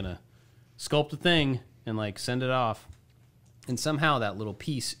I'm just going to sculpt a thing and like send it off. And somehow that little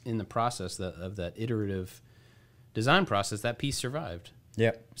piece in the process of that iterative design process, that piece survived.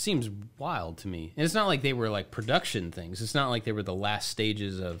 Yep. Seems wild to me. And it's not like they were like production things. It's not like they were the last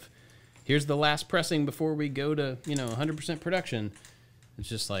stages of, here's the last pressing before we go to, 100% production. It's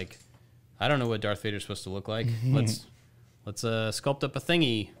just like, I don't know what Darth Vader's supposed to look like. Let's sculpt up a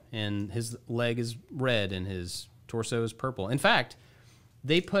thingy, and his leg is red and his torso is purple. In fact,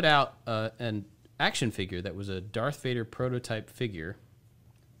 they put out an action figure that was a Darth Vader prototype figure,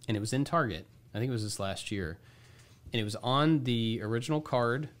 and it was in Target. I think it was this last year. And it was on the original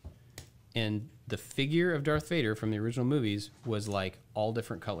card, and the figure of Darth Vader from the original movies was like all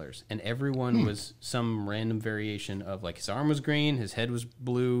different colors, and everyone was some random variation of like his arm was green, his head was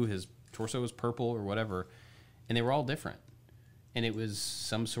blue, his torso was purple or whatever, and they were all different. And it was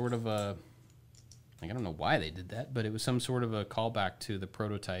some sort of a, like, I don't know why they did that, but it was some sort of a callback to the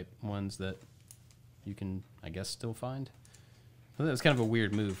prototype ones that you can, I guess, still find. So that was kind of a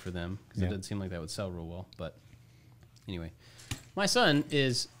weird move for them, because it didn't seem like that would sell real well, but... Anyway, my son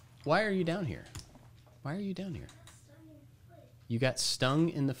is, why are you down here? Why are you down here? You got stung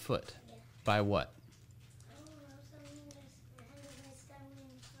in the foot. By what?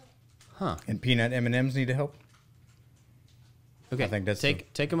 Huh. And peanut M&Ms need to help? Okay, I think that's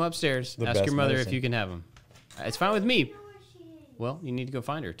take them upstairs. Ask best your mother medicine. if you can have them. It's fine with me. Well, you need to go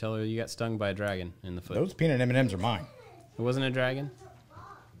find her. Tell her you got stung by a dragon in the foot. Those peanut M&Ms are mine. It wasn't a dragon?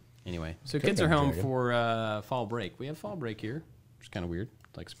 Anyway, so Could've kids are been a home dragon. for fall break. We have fall break here, which is kind of weird,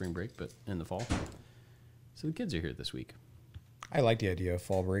 like spring break, but in the fall. So the kids are here this week. I like the idea of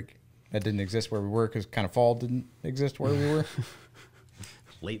fall break. That didn't exist where we were because kind of fall didn't exist where we were.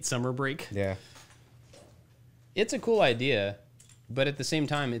 Late summer break. Yeah. It's a cool idea, but at the same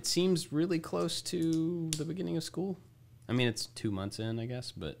time, it seems really close to the beginning of school. I mean, it's 2 months in, I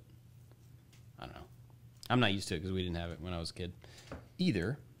guess, but I don't know. I'm not used to it because we didn't have it when I was a kid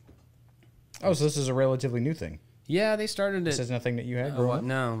either. Oh, so this is a relatively new thing. Yeah, they started This it. isn't a thing that you had growing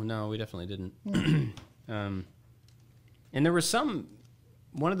up? No, we definitely didn't. And there was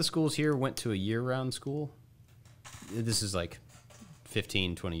one of the schools here went to a year-round school. This is like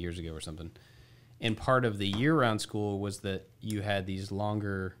 15, 20 years ago or something. And part of the year-round school was that you had these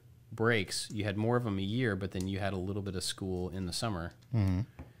longer breaks. You had more of them a year, but then you had a little bit of school in the summer. Mm-hmm.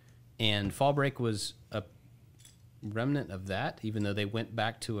 And fall break was a remnant of that, even though they went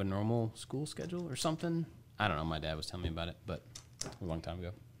back to a normal school schedule or something. I don't know. My dad was telling me about it, but a long time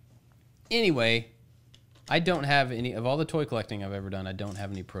ago. Anyway, I don't have any of all the toy collecting I've ever done. I don't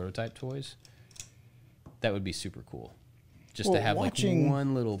have any prototype toys. That would be super cool. Just Well, to have watching- like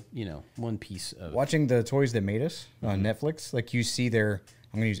one little, one piece of. Watching the Toys That Made Us on Netflix, like you see their,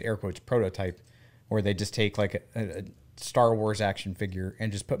 I'm going to use air quotes, prototype, where they just take like a Star Wars action figure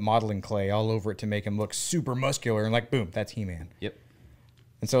and just put modeling clay all over it to make him look super muscular, and like, boom, that's He-Man. Yep.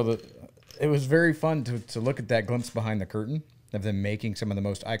 And so it was very fun to look at that glimpse behind the curtain of them making some of the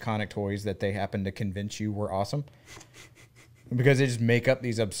most iconic toys that they happened to convince you were awesome. Because they just make up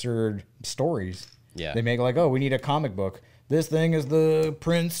these absurd stories. Yeah. They make like, oh, we need a comic book. This thing is the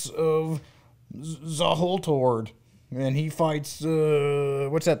Prince of Zaholtord. And he fights,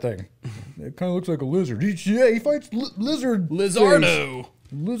 what's that thing? It kind of looks like a lizard. He fights lizard. Lizardo. Face.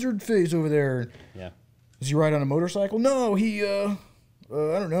 Lizard face over there. Yeah. Does he ride on a motorcycle? No, he, I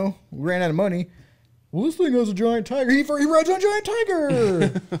don't know, ran out of money. Well, this thing has a giant tiger. He rides on a giant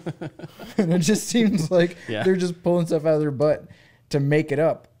tiger. And it just seems like they're just pulling stuff out of their butt to make it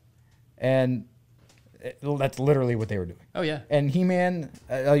up. And that's literally what they were doing. Oh, yeah. And He-Man,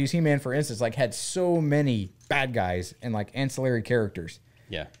 I'll use He-Man for instance, like had so many bad guys and like ancillary characters.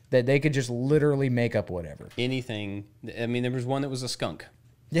 Yeah. That they could just literally make up whatever. Anything. I mean, there was one that was a skunk.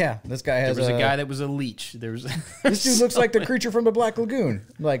 Yeah, this guy has There was a guy that was a leech. There was this dude looks like the creature from the Black Lagoon.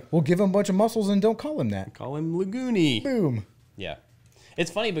 Like, we'll give him a bunch of muscles and don't call him that. Call him Lagoony. Boom. Yeah. It's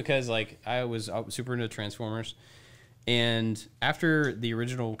funny because, like, I was super into Transformers. And after the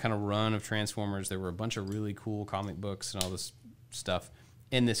original kind of run of Transformers, there were a bunch of really cool comic books and all this stuff.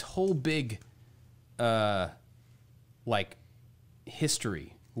 And this whole big, like,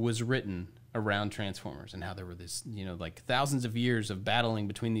 history was written around Transformers and how there were this, like thousands of years of battling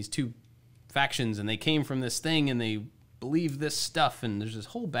between these two factions, and they came from this thing and they believe this stuff, and there's this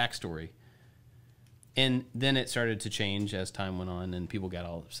whole backstory. And then it started to change as time went on, and people got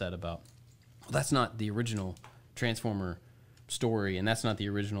all upset about, well, that's not the original Transformer story, and that's not the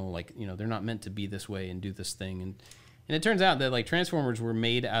original, like, they're not meant to be this way and do this thing. And it turns out that, like, Transformers were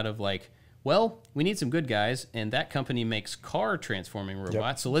made out of, like, well, we need some good guys, and that company makes car transforming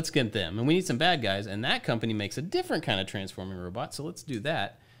robots, so let's get them. And we need some bad guys, and that company makes a different kind of transforming robot, so let's do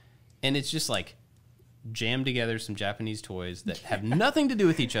that. And it's just like jammed together some Japanese toys that have nothing to do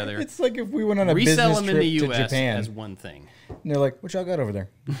with each other. It's like if we went on a resell business them trip in the to U.S. Japan. as one thing. And they're like, what y'all got over there?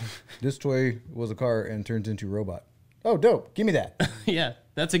 This toy was a car and turns into a robot. Oh, dope. Give me that. Yeah,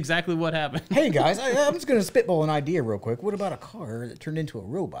 that's exactly what happened. Hey, guys, I'm just going to spitball an idea real quick. What about a car that turned into a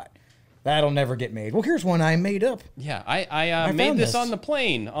robot? That'll never get made. Well, here's one I made up. Yeah, I made found this this on the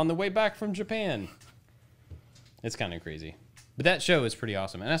plane on the way back from Japan. It's kind of crazy. But that show is pretty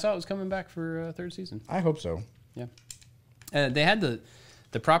awesome. And I saw it was coming back for a third season. I hope so. Yeah. They had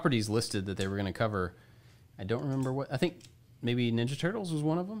the properties listed that they were going to cover. I don't remember what. I think maybe Ninja Turtles was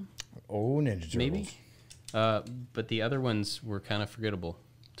one of them. Oh, Ninja Turtles. Maybe. But the other ones were kind of forgettable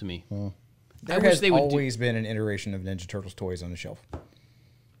to me. There I wish has they would always been an iteration of Ninja Turtles toys on the shelf.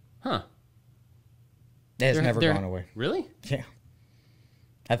 Huh. It has never gone away. Really? Yeah.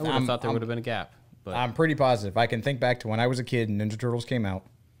 I would have thought there would have been a gap. But I'm pretty positive. I can think back to when I was a kid and Ninja Turtles came out.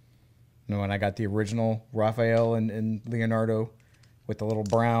 When I got the original Raphael and Leonardo with the little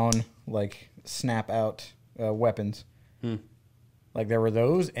brown, like, snap out weapons. Like, there were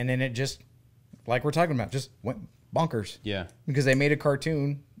those, and then it just, like we're talking about, just went bonkers. Yeah. Because they made a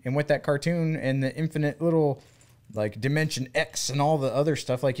cartoon, and with that cartoon and the infinite little, like, Dimension X and all the other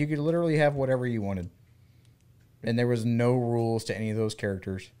stuff, like, you could literally have whatever you wanted. And there was no rules to any of those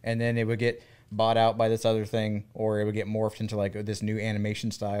characters. And then it would get bought out by this other thing, or it would get morphed into, like, this new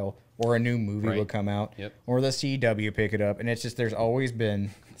animation style, or a new movie would come out, or the CW pick it up. And it's just, there's always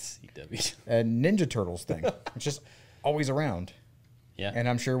been CW. a Ninja Turtles thing. It's just always around. Yeah. And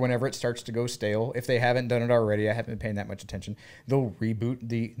I'm sure whenever it starts to go stale, if they haven't done it already, I haven't been paying that much attention, they'll reboot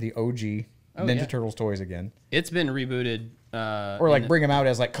the OG Ninja Turtles toys again. It's been rebooted. Or like bring them out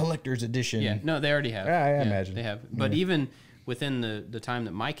as like collector's edition. Yeah, no, they already have. Yeah, I imagine. They have. But even within the time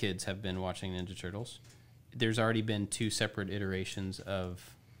that my kids have been watching Ninja Turtles, there's already been 2 separate iterations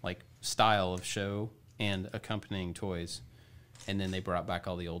of like style of show and accompanying toys. And then they brought back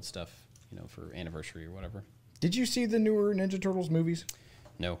all the old stuff, for anniversary or whatever. Did you see the newer Ninja Turtles movies?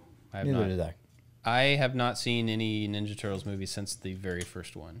 No, I have Neither not. did I. I have not seen any Ninja Turtles movies since the very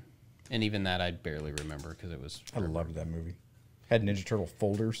first one. And even that I barely remember because it was I loved that movie. Had Ninja Turtle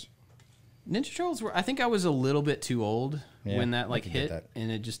folders. Ninja Turtles were, I think I was a little bit too old when that like hit,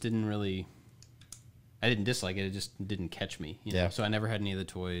 and it just didn't really, I didn't dislike it, it just didn't catch me, know? So I never had any of the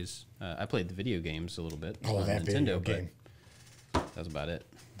toys. I played the video games a little bit on that Nintendo, video game. but that was about it.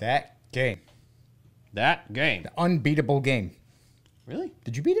 That game. That game. The unbeatable game. Really?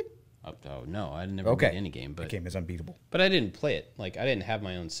 Did you beat it? Oh no, I never beat any game, but the game is unbeatable. But I didn't play it. Like I didn't have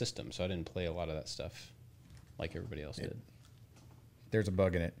my own system, so I didn't play a lot of that stuff. like everybody else did. There's a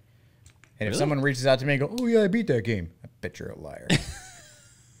bug in it. And if Really? someone reaches out to me and go, "Oh yeah, I beat that game," I bet you're a liar.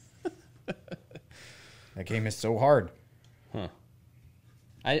 That game is so hard. Huh.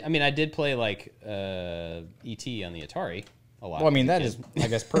 I mean, I did play like E.T. on the Atari a lot. Well, I mean, as a that is, kid. I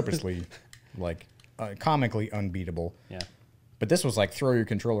guess, purposely, like, comically unbeatable. Yeah. But this was like throw your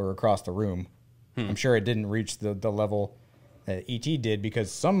controller across the room. I'm sure it didn't reach the level that E.T. did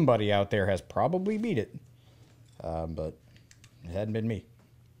because somebody out there has probably beat it. But it hadn't been me.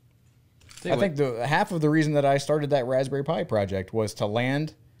 I think the half of the reason that I started that Raspberry Pi project was to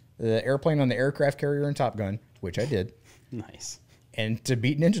land the airplane on the aircraft carrier in Top Gun, which I did, Nice. and to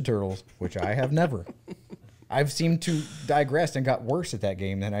beat Ninja Turtles, which I have never. I've seemed to digress and got worse at that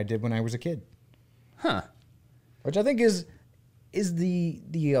game than I did when I was a kid. Huh. Which I think is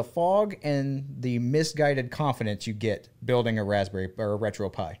the fog and the misguided confidence you get building a Raspberry or a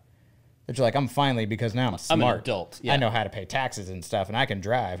Retro Pi. That you're like, I'm finally, because now I'm smart. I'm an adult. Yeah. I know how to pay taxes and stuff, and I can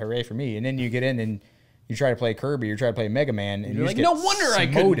drive. Hooray for me! And then you get in and you try to play Kirby, you try to play Mega Man, and You're you like, just no get wonder I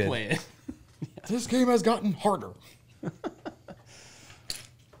couldn't smoted. play it. This game has gotten harder.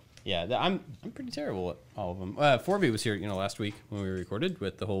 Yeah, I'm pretty terrible at all of them. Forby was here, last week when we recorded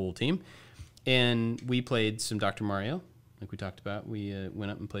with the whole team, and we played some Dr. Mario, like we talked about. We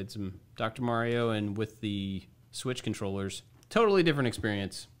went up and played some Dr. Mario, and with the Switch controllers, totally different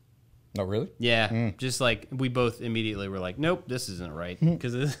experience. No, really? Yeah, just like we both immediately were like, nope, this isn't right,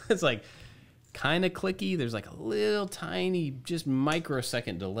 because it's like kind of clicky. There's like a little tiny, just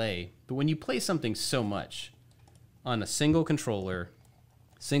microsecond delay, but when you play something so much on a single controller,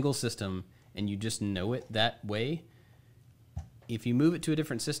 single system, and you just know it that way, if you move it to a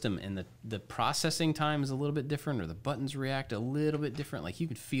different system and the processing time is a little bit different, or the buttons react a little bit different, like you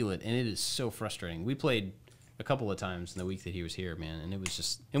could feel it, and it is so frustrating. We played a couple of times in the week that he was here, man, and it was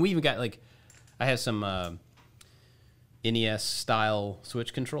just, and we even got like, I have some NES style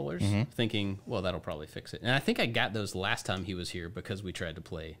Switch controllers, thinking, well, that'll probably fix it. And I think I got those last time he was here because we tried to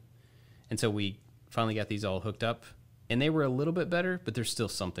play, and so we finally got these all hooked up, and they were a little bit better, but there's still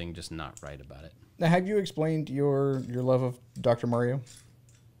something just not right about it. Now, have you explained your love of Dr. Mario?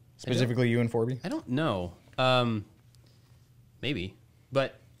 Specifically you and Forby? I don't know. Maybe.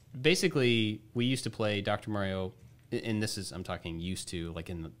 But basically, we used to play Dr. Mario, and this is, I'm talking used to, like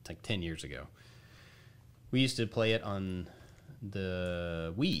 10 years ago. We used to play it on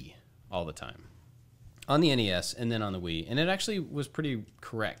the Wii all the time. On the NES, and then on the Wii. And it actually was pretty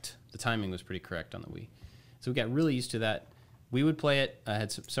correct. The timing was pretty correct on the Wii. So we got really used to that. We would play it. I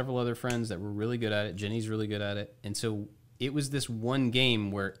had several other friends that were really good at it. Jenny's really good at it. And so it was this one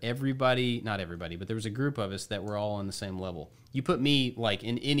game where everybody, not everybody, but there was a group of us that were all on the same level. You put me like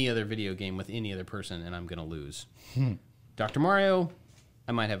in any other video game with any other person and I'm going to lose. Dr. Mario,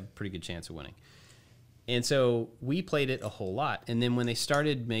 I might have a pretty good chance of winning. And so we played it a whole lot. And then when they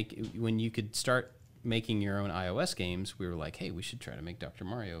started when you could start making your own iOS games, we were like, hey, we should try to make Dr.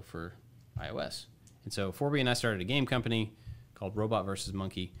 Mario for iOS. And so Forby and I started a game company called Robot vs.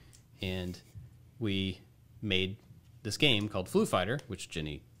 Monkey, and we made this game called Flu Fighter, which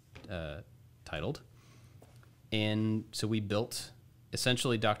Jenny titled. And so we built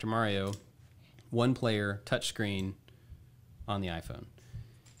essentially Dr. Mario, one-player touchscreen on the iPhone.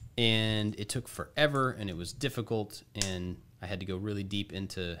 And it took forever, and it was difficult, and I had to go really deep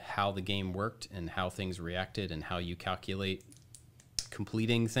into how the game worked and how things reacted and how you calculate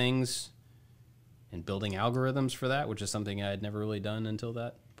completing things and building algorithms for that, which is something I had never really done until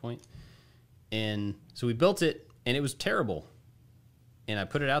that point. And so we built it, and it was terrible. And I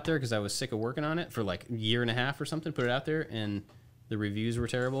put it out there because I was sick of working on it for like a year and a half or something, put it out there, and the reviews were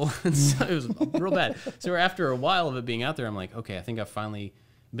terrible. And so it was real bad. So after a while of it being out there, I'm like, okay, I think I've finally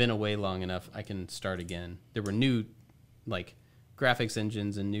been away long enough. I can start again. There were new like graphics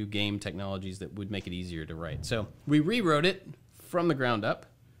engines and new game technologies that would make it easier to write. So we rewrote it from the ground up,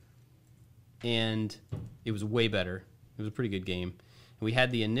 and it was way better. It was a pretty good game. And we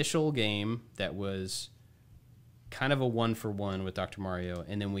had the initial game that was kind of a one-for-one with Dr. Mario,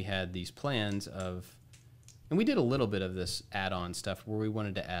 and then we had these plans of, and we did a little bit of this add-on stuff where we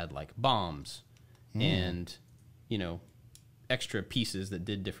wanted to add like bombs and, extra pieces that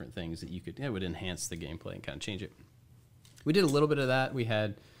did different things that it would enhance the gameplay and kind of change it. We did a little bit of that. We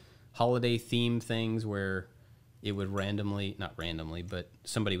had holiday themed things where it would not randomly, but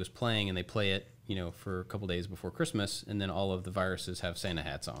somebody was playing and they play it, for a couple days before Christmas, and then all of the viruses have Santa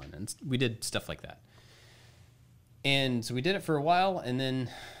hats on. And we did stuff like that. And so we did it for a while, and then,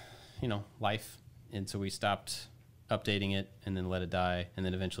 life. And so we stopped updating it and then let it die, and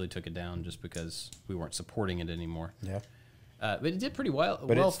then eventually took it down just because we weren't supporting it anymore. Yeah. But it did pretty well.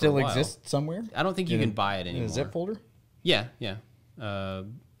 But well it still for a while. exists somewhere? I don't think you can buy it anymore. In a zip folder? Yeah, yeah.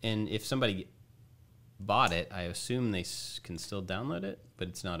 And if somebody bought it, I assume they can still download it, but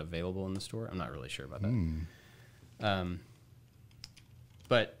it's not available in the store. I'm not really sure about that.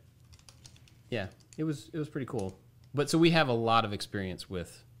 But yeah, it was pretty cool. But so we have a lot of experience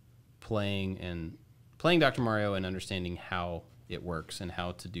with playing Dr. Mario and understanding how it works and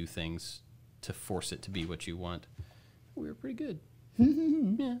how to do things to force it to be what you want. We were pretty good.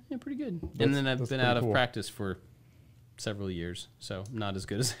 yeah, pretty good. And then I've been out of practice for several years, so not as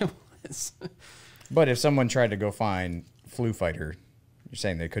good as I was. But if someone tried to go find Flu Fighter, you're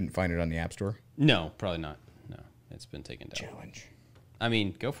saying they couldn't find it on the App Store? No, probably not. No, it's been taken down. Challenge. I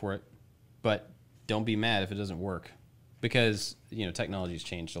mean, go for it, but don't be mad if it doesn't work, because technology's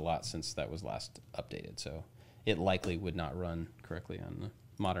changed a lot since that was last updated. So it likely would not run correctly on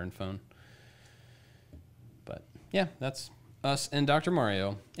the modern phone. But yeah, that's us and Dr.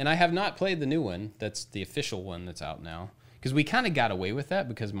 Mario. And I have not played the new one. That's the official one that's out now. Because we kind of got away with that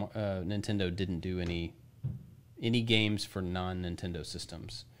because Nintendo didn't do any games for non-Nintendo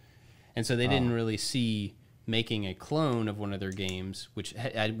systems. And so they didn't really see making a clone of one of their games, which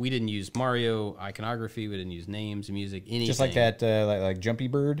we didn't use Mario iconography, we didn't use names, music, anything. Just like that like Jumpy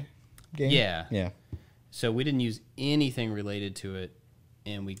Bird game? Yeah. Yeah. So we didn't use anything related to it,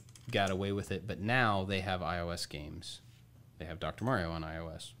 and we got away with it. But now they have iOS games. They have Dr. Mario on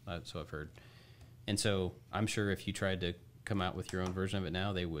iOS, so I've heard. And so I'm sure if you tried to come out with your own version of it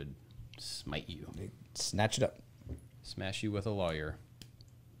now, they would smite you. They'd snatch it up. Smash you with a lawyer.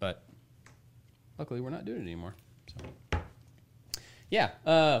 But luckily we're not doing it anymore. So yeah,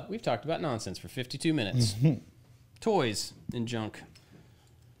 we've talked about nonsense for 52 minutes. Toys and junk.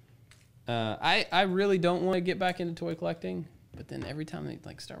 I really don't want to get back into toy collecting, but then every time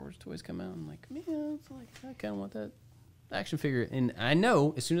Star Wars toys come out, I'm like, man, it's like I kind of want that action figure. And I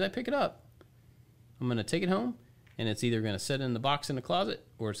know as soon as I pick it up, I'm going to take it home, and it's either going to sit in the box in the closet,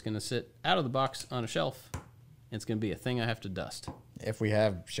 or it's going to sit out of the box on a shelf, and it's going to be a thing I have to dust. If we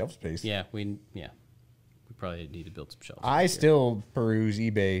have shelf space. Yeah, we probably need to build some shelves. I still peruse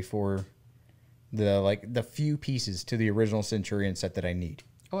eBay for the few pieces to the original Centurion set that I need.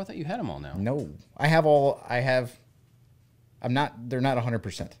 Oh, I thought you had them all now. No. They're not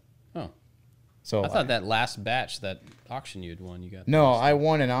 100%. Oh. So I thought that last batch, that auction you had won, you got. No, I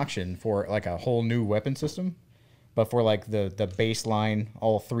won an auction for like a whole new weapon system. But for like the baseline,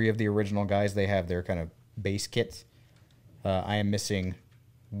 all three of the original guys, they have their kind of base kits. I am missing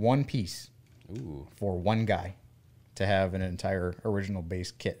one piece for one guy to have an entire original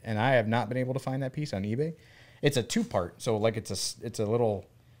base kit. And I have not been able to find that piece on eBay. It's a two-part, so like it's a little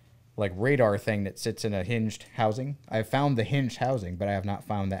like radar thing that sits in a hinged housing. I found the hinged housing, but I have not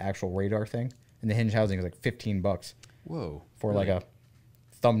found the actual radar thing. And the hinged housing is like $15. Whoa. For really? like a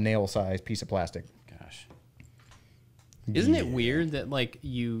thumbnail size piece of plastic. Gosh. Isn't it weird that like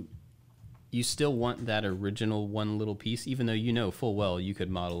you still want that original one little piece, even though you know full well you could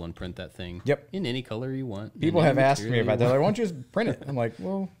model and print that thing in any color you want? People have asked me about that. Like, why don't you just print it? I'm like,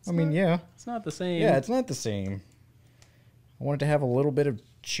 well, yeah. It's not the same. Yeah, it's not the same. I wanted to have a little bit of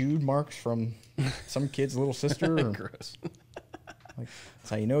chewed marks from some kid's little sister. Or, gross. Like, that's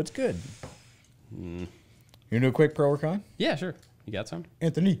how you know it's good. You want to do a quick pro or con? Yeah, sure. You got some?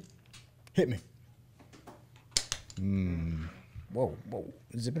 Anthony, hit me. Whoa.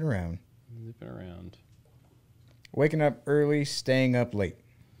 Zipping around. Waking up early, staying up late.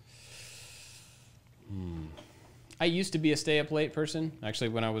 I used to be a stay up late person. Actually,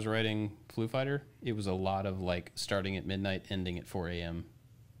 when I was writing Flu Fighter, it was a lot of like starting at midnight, ending at 4 a.m.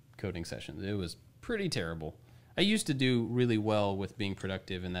 coding sessions. It was pretty terrible. I used to do really well with being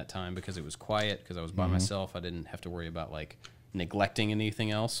productive in that time because it was quiet, because I was by myself. I didn't have to worry about like neglecting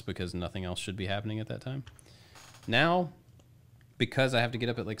anything else because nothing else should be happening at that time. Now, because I have to get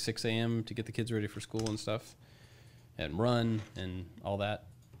up at like 6 a.m. to get the kids ready for school and stuff and run and all that,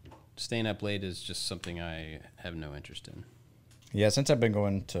 staying up late is just something I have no interest in. Yeah, since I've been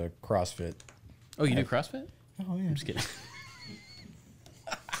going to CrossFit. Oh, you do CrossFit? Oh, yeah. I'm just kidding.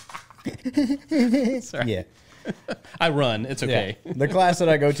 Sorry. Yeah. I run. It's okay. Yeah. The class that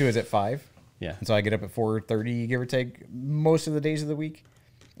I go to is at 5. Yeah. And so I get up at 4:30, give or take, most of the days of the week.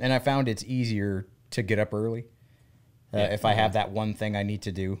 And I found it's easier to get up early if I have that one thing I need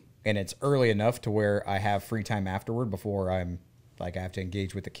to do. And it's early enough to where I have free time afterward before I'm like I have to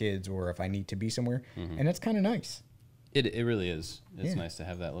engage with the kids or if I need to be somewhere. And it's kind of nice. It really is. It's nice to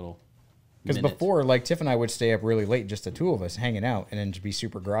have that little Because before, like, Tiff and I would stay up really late, just the two of us hanging out, and then just be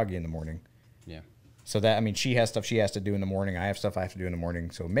super groggy in the morning. Yeah. So that, I mean, she has stuff she has to do in the morning. I have stuff I have to do in the morning.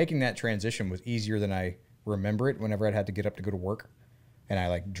 So making that transition was easier than I remember it whenever I had to get up to go to work, and I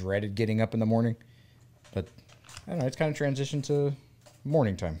like dreaded getting up in the morning. But I don't know. It's kind of transitioned to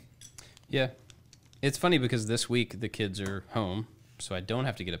morning time. Yeah. It's funny because this week the kids are home, so I don't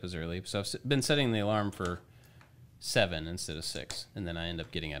have to get up as early. So I've been setting the alarm for 7 instead of 6, and then I end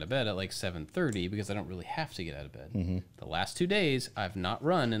up getting out of bed at like 7:30 because I don't really have to get out of bed. The last 2 days I've not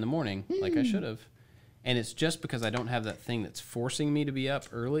run in the morning like I should have, and it's just because I don't have that thing that's forcing me to be up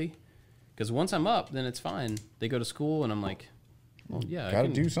early. Because once I'm up, then it's fine. They go to school, and I'm like, well, yeah, Gotta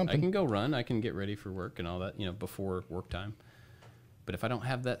do something. I can go run. I can get ready for work and all that, before work time. But if I don't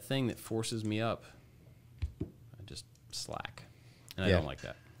have that thing that forces me up, I just slack, and I don't like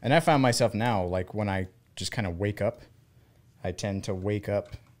that. And I find myself now, like when I just kind of wake up, I tend to wake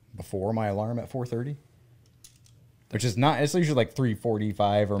up before my alarm at 4:30, which is not. It's usually like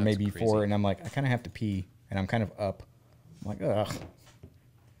 3:45 or maybe crazy. 4, and I'm like, I kind of have to pee, and I'm kind of up. I'm like, ugh,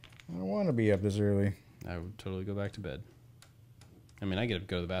 I don't want to be up this early. I would totally go back to bed. I mean, I get to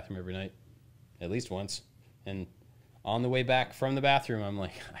go to the bathroom every night, at least once, and on the way back from the bathroom, I'm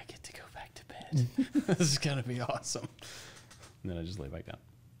like, I get to go back to bed. This is gonna be awesome. And then I just lay back down.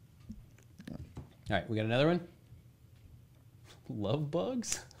 All right, we got another one. Love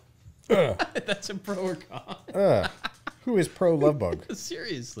bugs? That's a pro or con. Who is pro love bug?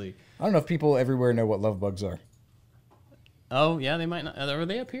 Seriously. I don't know if people everywhere know what love bugs are. Oh, yeah, they might not. Are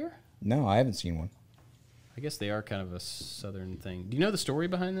they up here? No, I haven't seen one. I guess they are kind of a southern thing. Do you know the story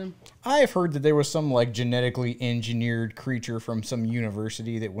behind them? I have heard that there was some like genetically engineered creature from some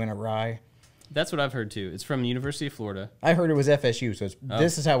university that went awry. That's what I've heard too. It's from the University of Florida. I heard it was FSU, so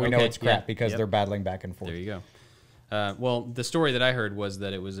this is how we know okay, it's crap yeah, because yep. they're battling back and forth. There you go. Well, the story that I heard was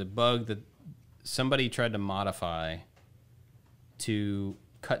that it was a bug that somebody tried to modify to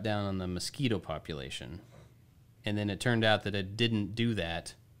cut down on the mosquito population. And then it turned out that it didn't do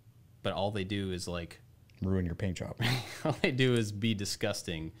that, but all they do is like... Ruin your paint job. all they do is be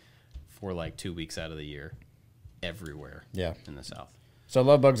disgusting for like 2 weeks out of the year everywhere in the South. So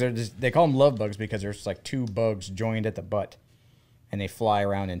love bugs are just, they call them love bugs because there's like 2 bugs joined at the butt, and they fly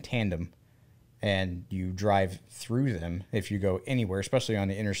around in tandem, and you drive through them if you go anywhere, especially on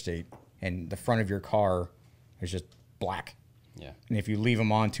the interstate, and the front of your car is just black. Yeah. And if you leave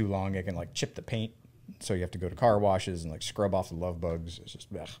them on too long, it can like chip the paint, so you have to go to car washes and like scrub off the love bugs. It's just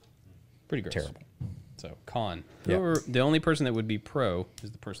pretty gross. Terrible. So con. Yep. The only person that would be pro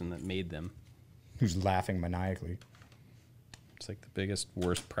is the person that made them. Who's laughing maniacally. It's like the biggest,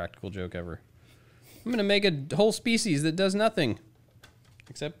 worst practical joke ever. I'm going to make a whole species that does nothing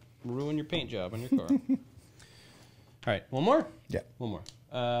except ruin your paint job on your car. All right, one more? Yeah. One more.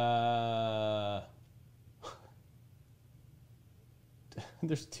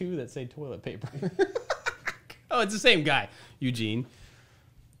 There's 2 that say toilet paper. Oh, it's the same guy, Eugene.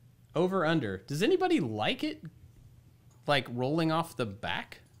 Over, under. Does anybody like it? Like rolling off the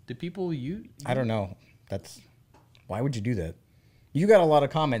back? Do people use? I don't know. Why would you do that? You got a lot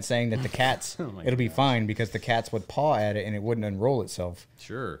of comments saying that the cats, it'll be fine because the cats would paw at it and it wouldn't unroll itself.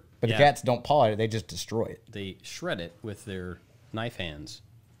 Sure. But the cats don't paw at it, they just destroy it. They shred it with their knife hands.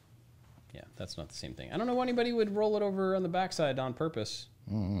 Yeah, that's not the same thing. I don't know why anybody would roll it over on the backside on purpose.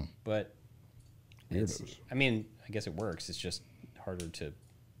 But I mean, I guess it works. It's just harder to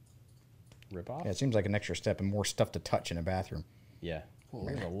rip off. Yeah, it seems like an extra step and more stuff to touch in a bathroom. Yeah. Well,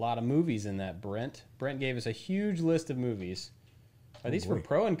 there's a lot of movies in that, Brent. Brent gave us a huge list of movies. Are these for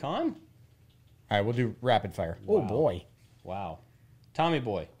pro and con? All right, we'll do rapid fire. Wow. Oh, boy. Wow. Tommy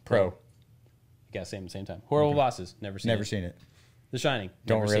Boy. Pro. You got to say them at the same time. Horrible Bosses. Never seen it. Never seen it. The Shining.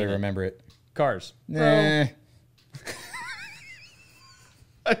 Don't Never really seen remember it. Cars. Nah.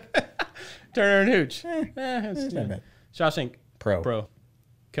 Turner and Hooch. It's not bad. Shawshank. Pro. Pro.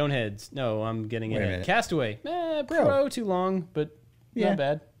 Coneheads. No, I'm getting Wait a it. minute. Castaway. Pro. Too long, but not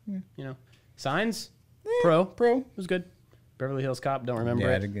bad. You know. Signs. Pro. Pro. Was good. Beverly Hills Cop. Don't remember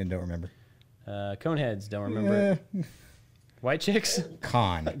Yeah, it. I don't remember. Coneheads. Don't remember it. White Chicks.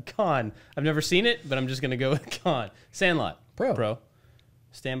 Con. Con. I've never seen it, but I'm just gonna go with Con. Sandlot. Pro. Pro.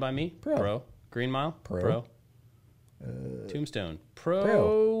 Stand by Me. Pro. Green Mile. Pro. Tombstone.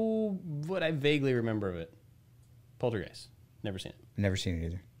 Pro. What I vaguely remember of it. Poltergeist. Never seen it. Never seen it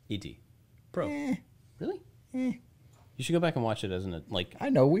either. E.T. Pro. Really? You should go back and watch it as an like. I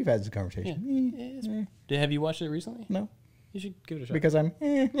know we've had this conversation. Have you watched it recently? No. You should give it a shot. Because I'm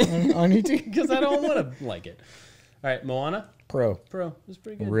on ET. Because I don't want to like it. All right, Moana. Pro. Pro. It was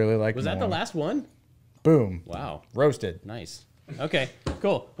pretty good. Really like Was that the Moana. last one? Boom. Wow. Roasted. Nice. Okay.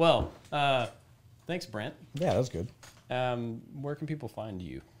 Cool. Well, thanks, Brent. Yeah, that was good. Where can people find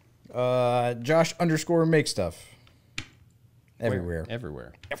you? Josh _make stuff. Everywhere.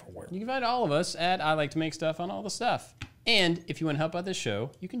 Everywhere. Everywhere. You can find all of us at I Like to Make Stuff on all the stuff. And if you want to help out this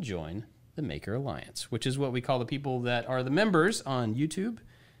show, you can join the Maker Alliance, which is what we call the people that are the members on YouTube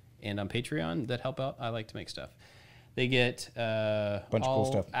and on Patreon that help out I Like to Make Stuff. They get bunch of cool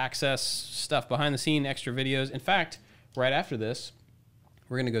stuff, access stuff behind the scene, extra videos. In fact, right after this,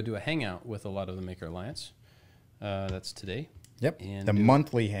 we're going to go do a hangout with a lot of the Maker Alliance. That's today. Yep. And the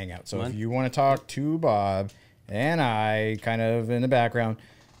monthly hangout. So if you want to talk to Bob and I, kind of in the background,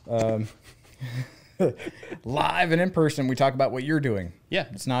 live and in person, we talk about what you're doing. Yeah.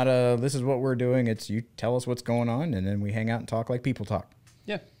 It's not this is what we're doing. It's you tell us what's going on, and then we hang out and talk like people talk.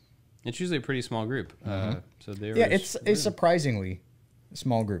 Yeah. It's usually a pretty small group. So it's a surprisingly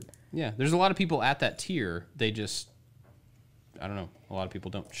small group. Yeah. There's a lot of people at that tier. They just, I don't know. A lot of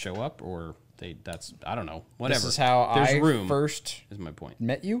people don't show up, or I don't know. Whatever. This is how first is my point.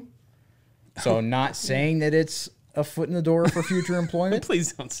 Met you. So not saying that it's a foot in the door for future employment.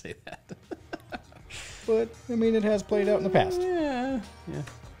 Please don't say that. But, I mean, it has played out in the past. Yeah.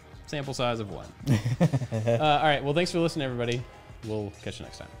 Sample size of one. All right. Well, thanks for listening, everybody. We'll catch you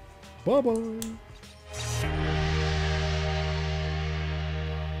next time. Bye-bye.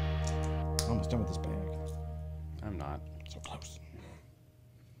 Almost done with this bag. I'm not. So close.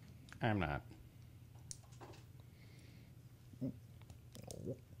 I'm not.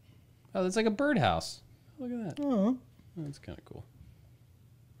 Oh, that's like a birdhouse. Look at that. Oh. That's kind of cool.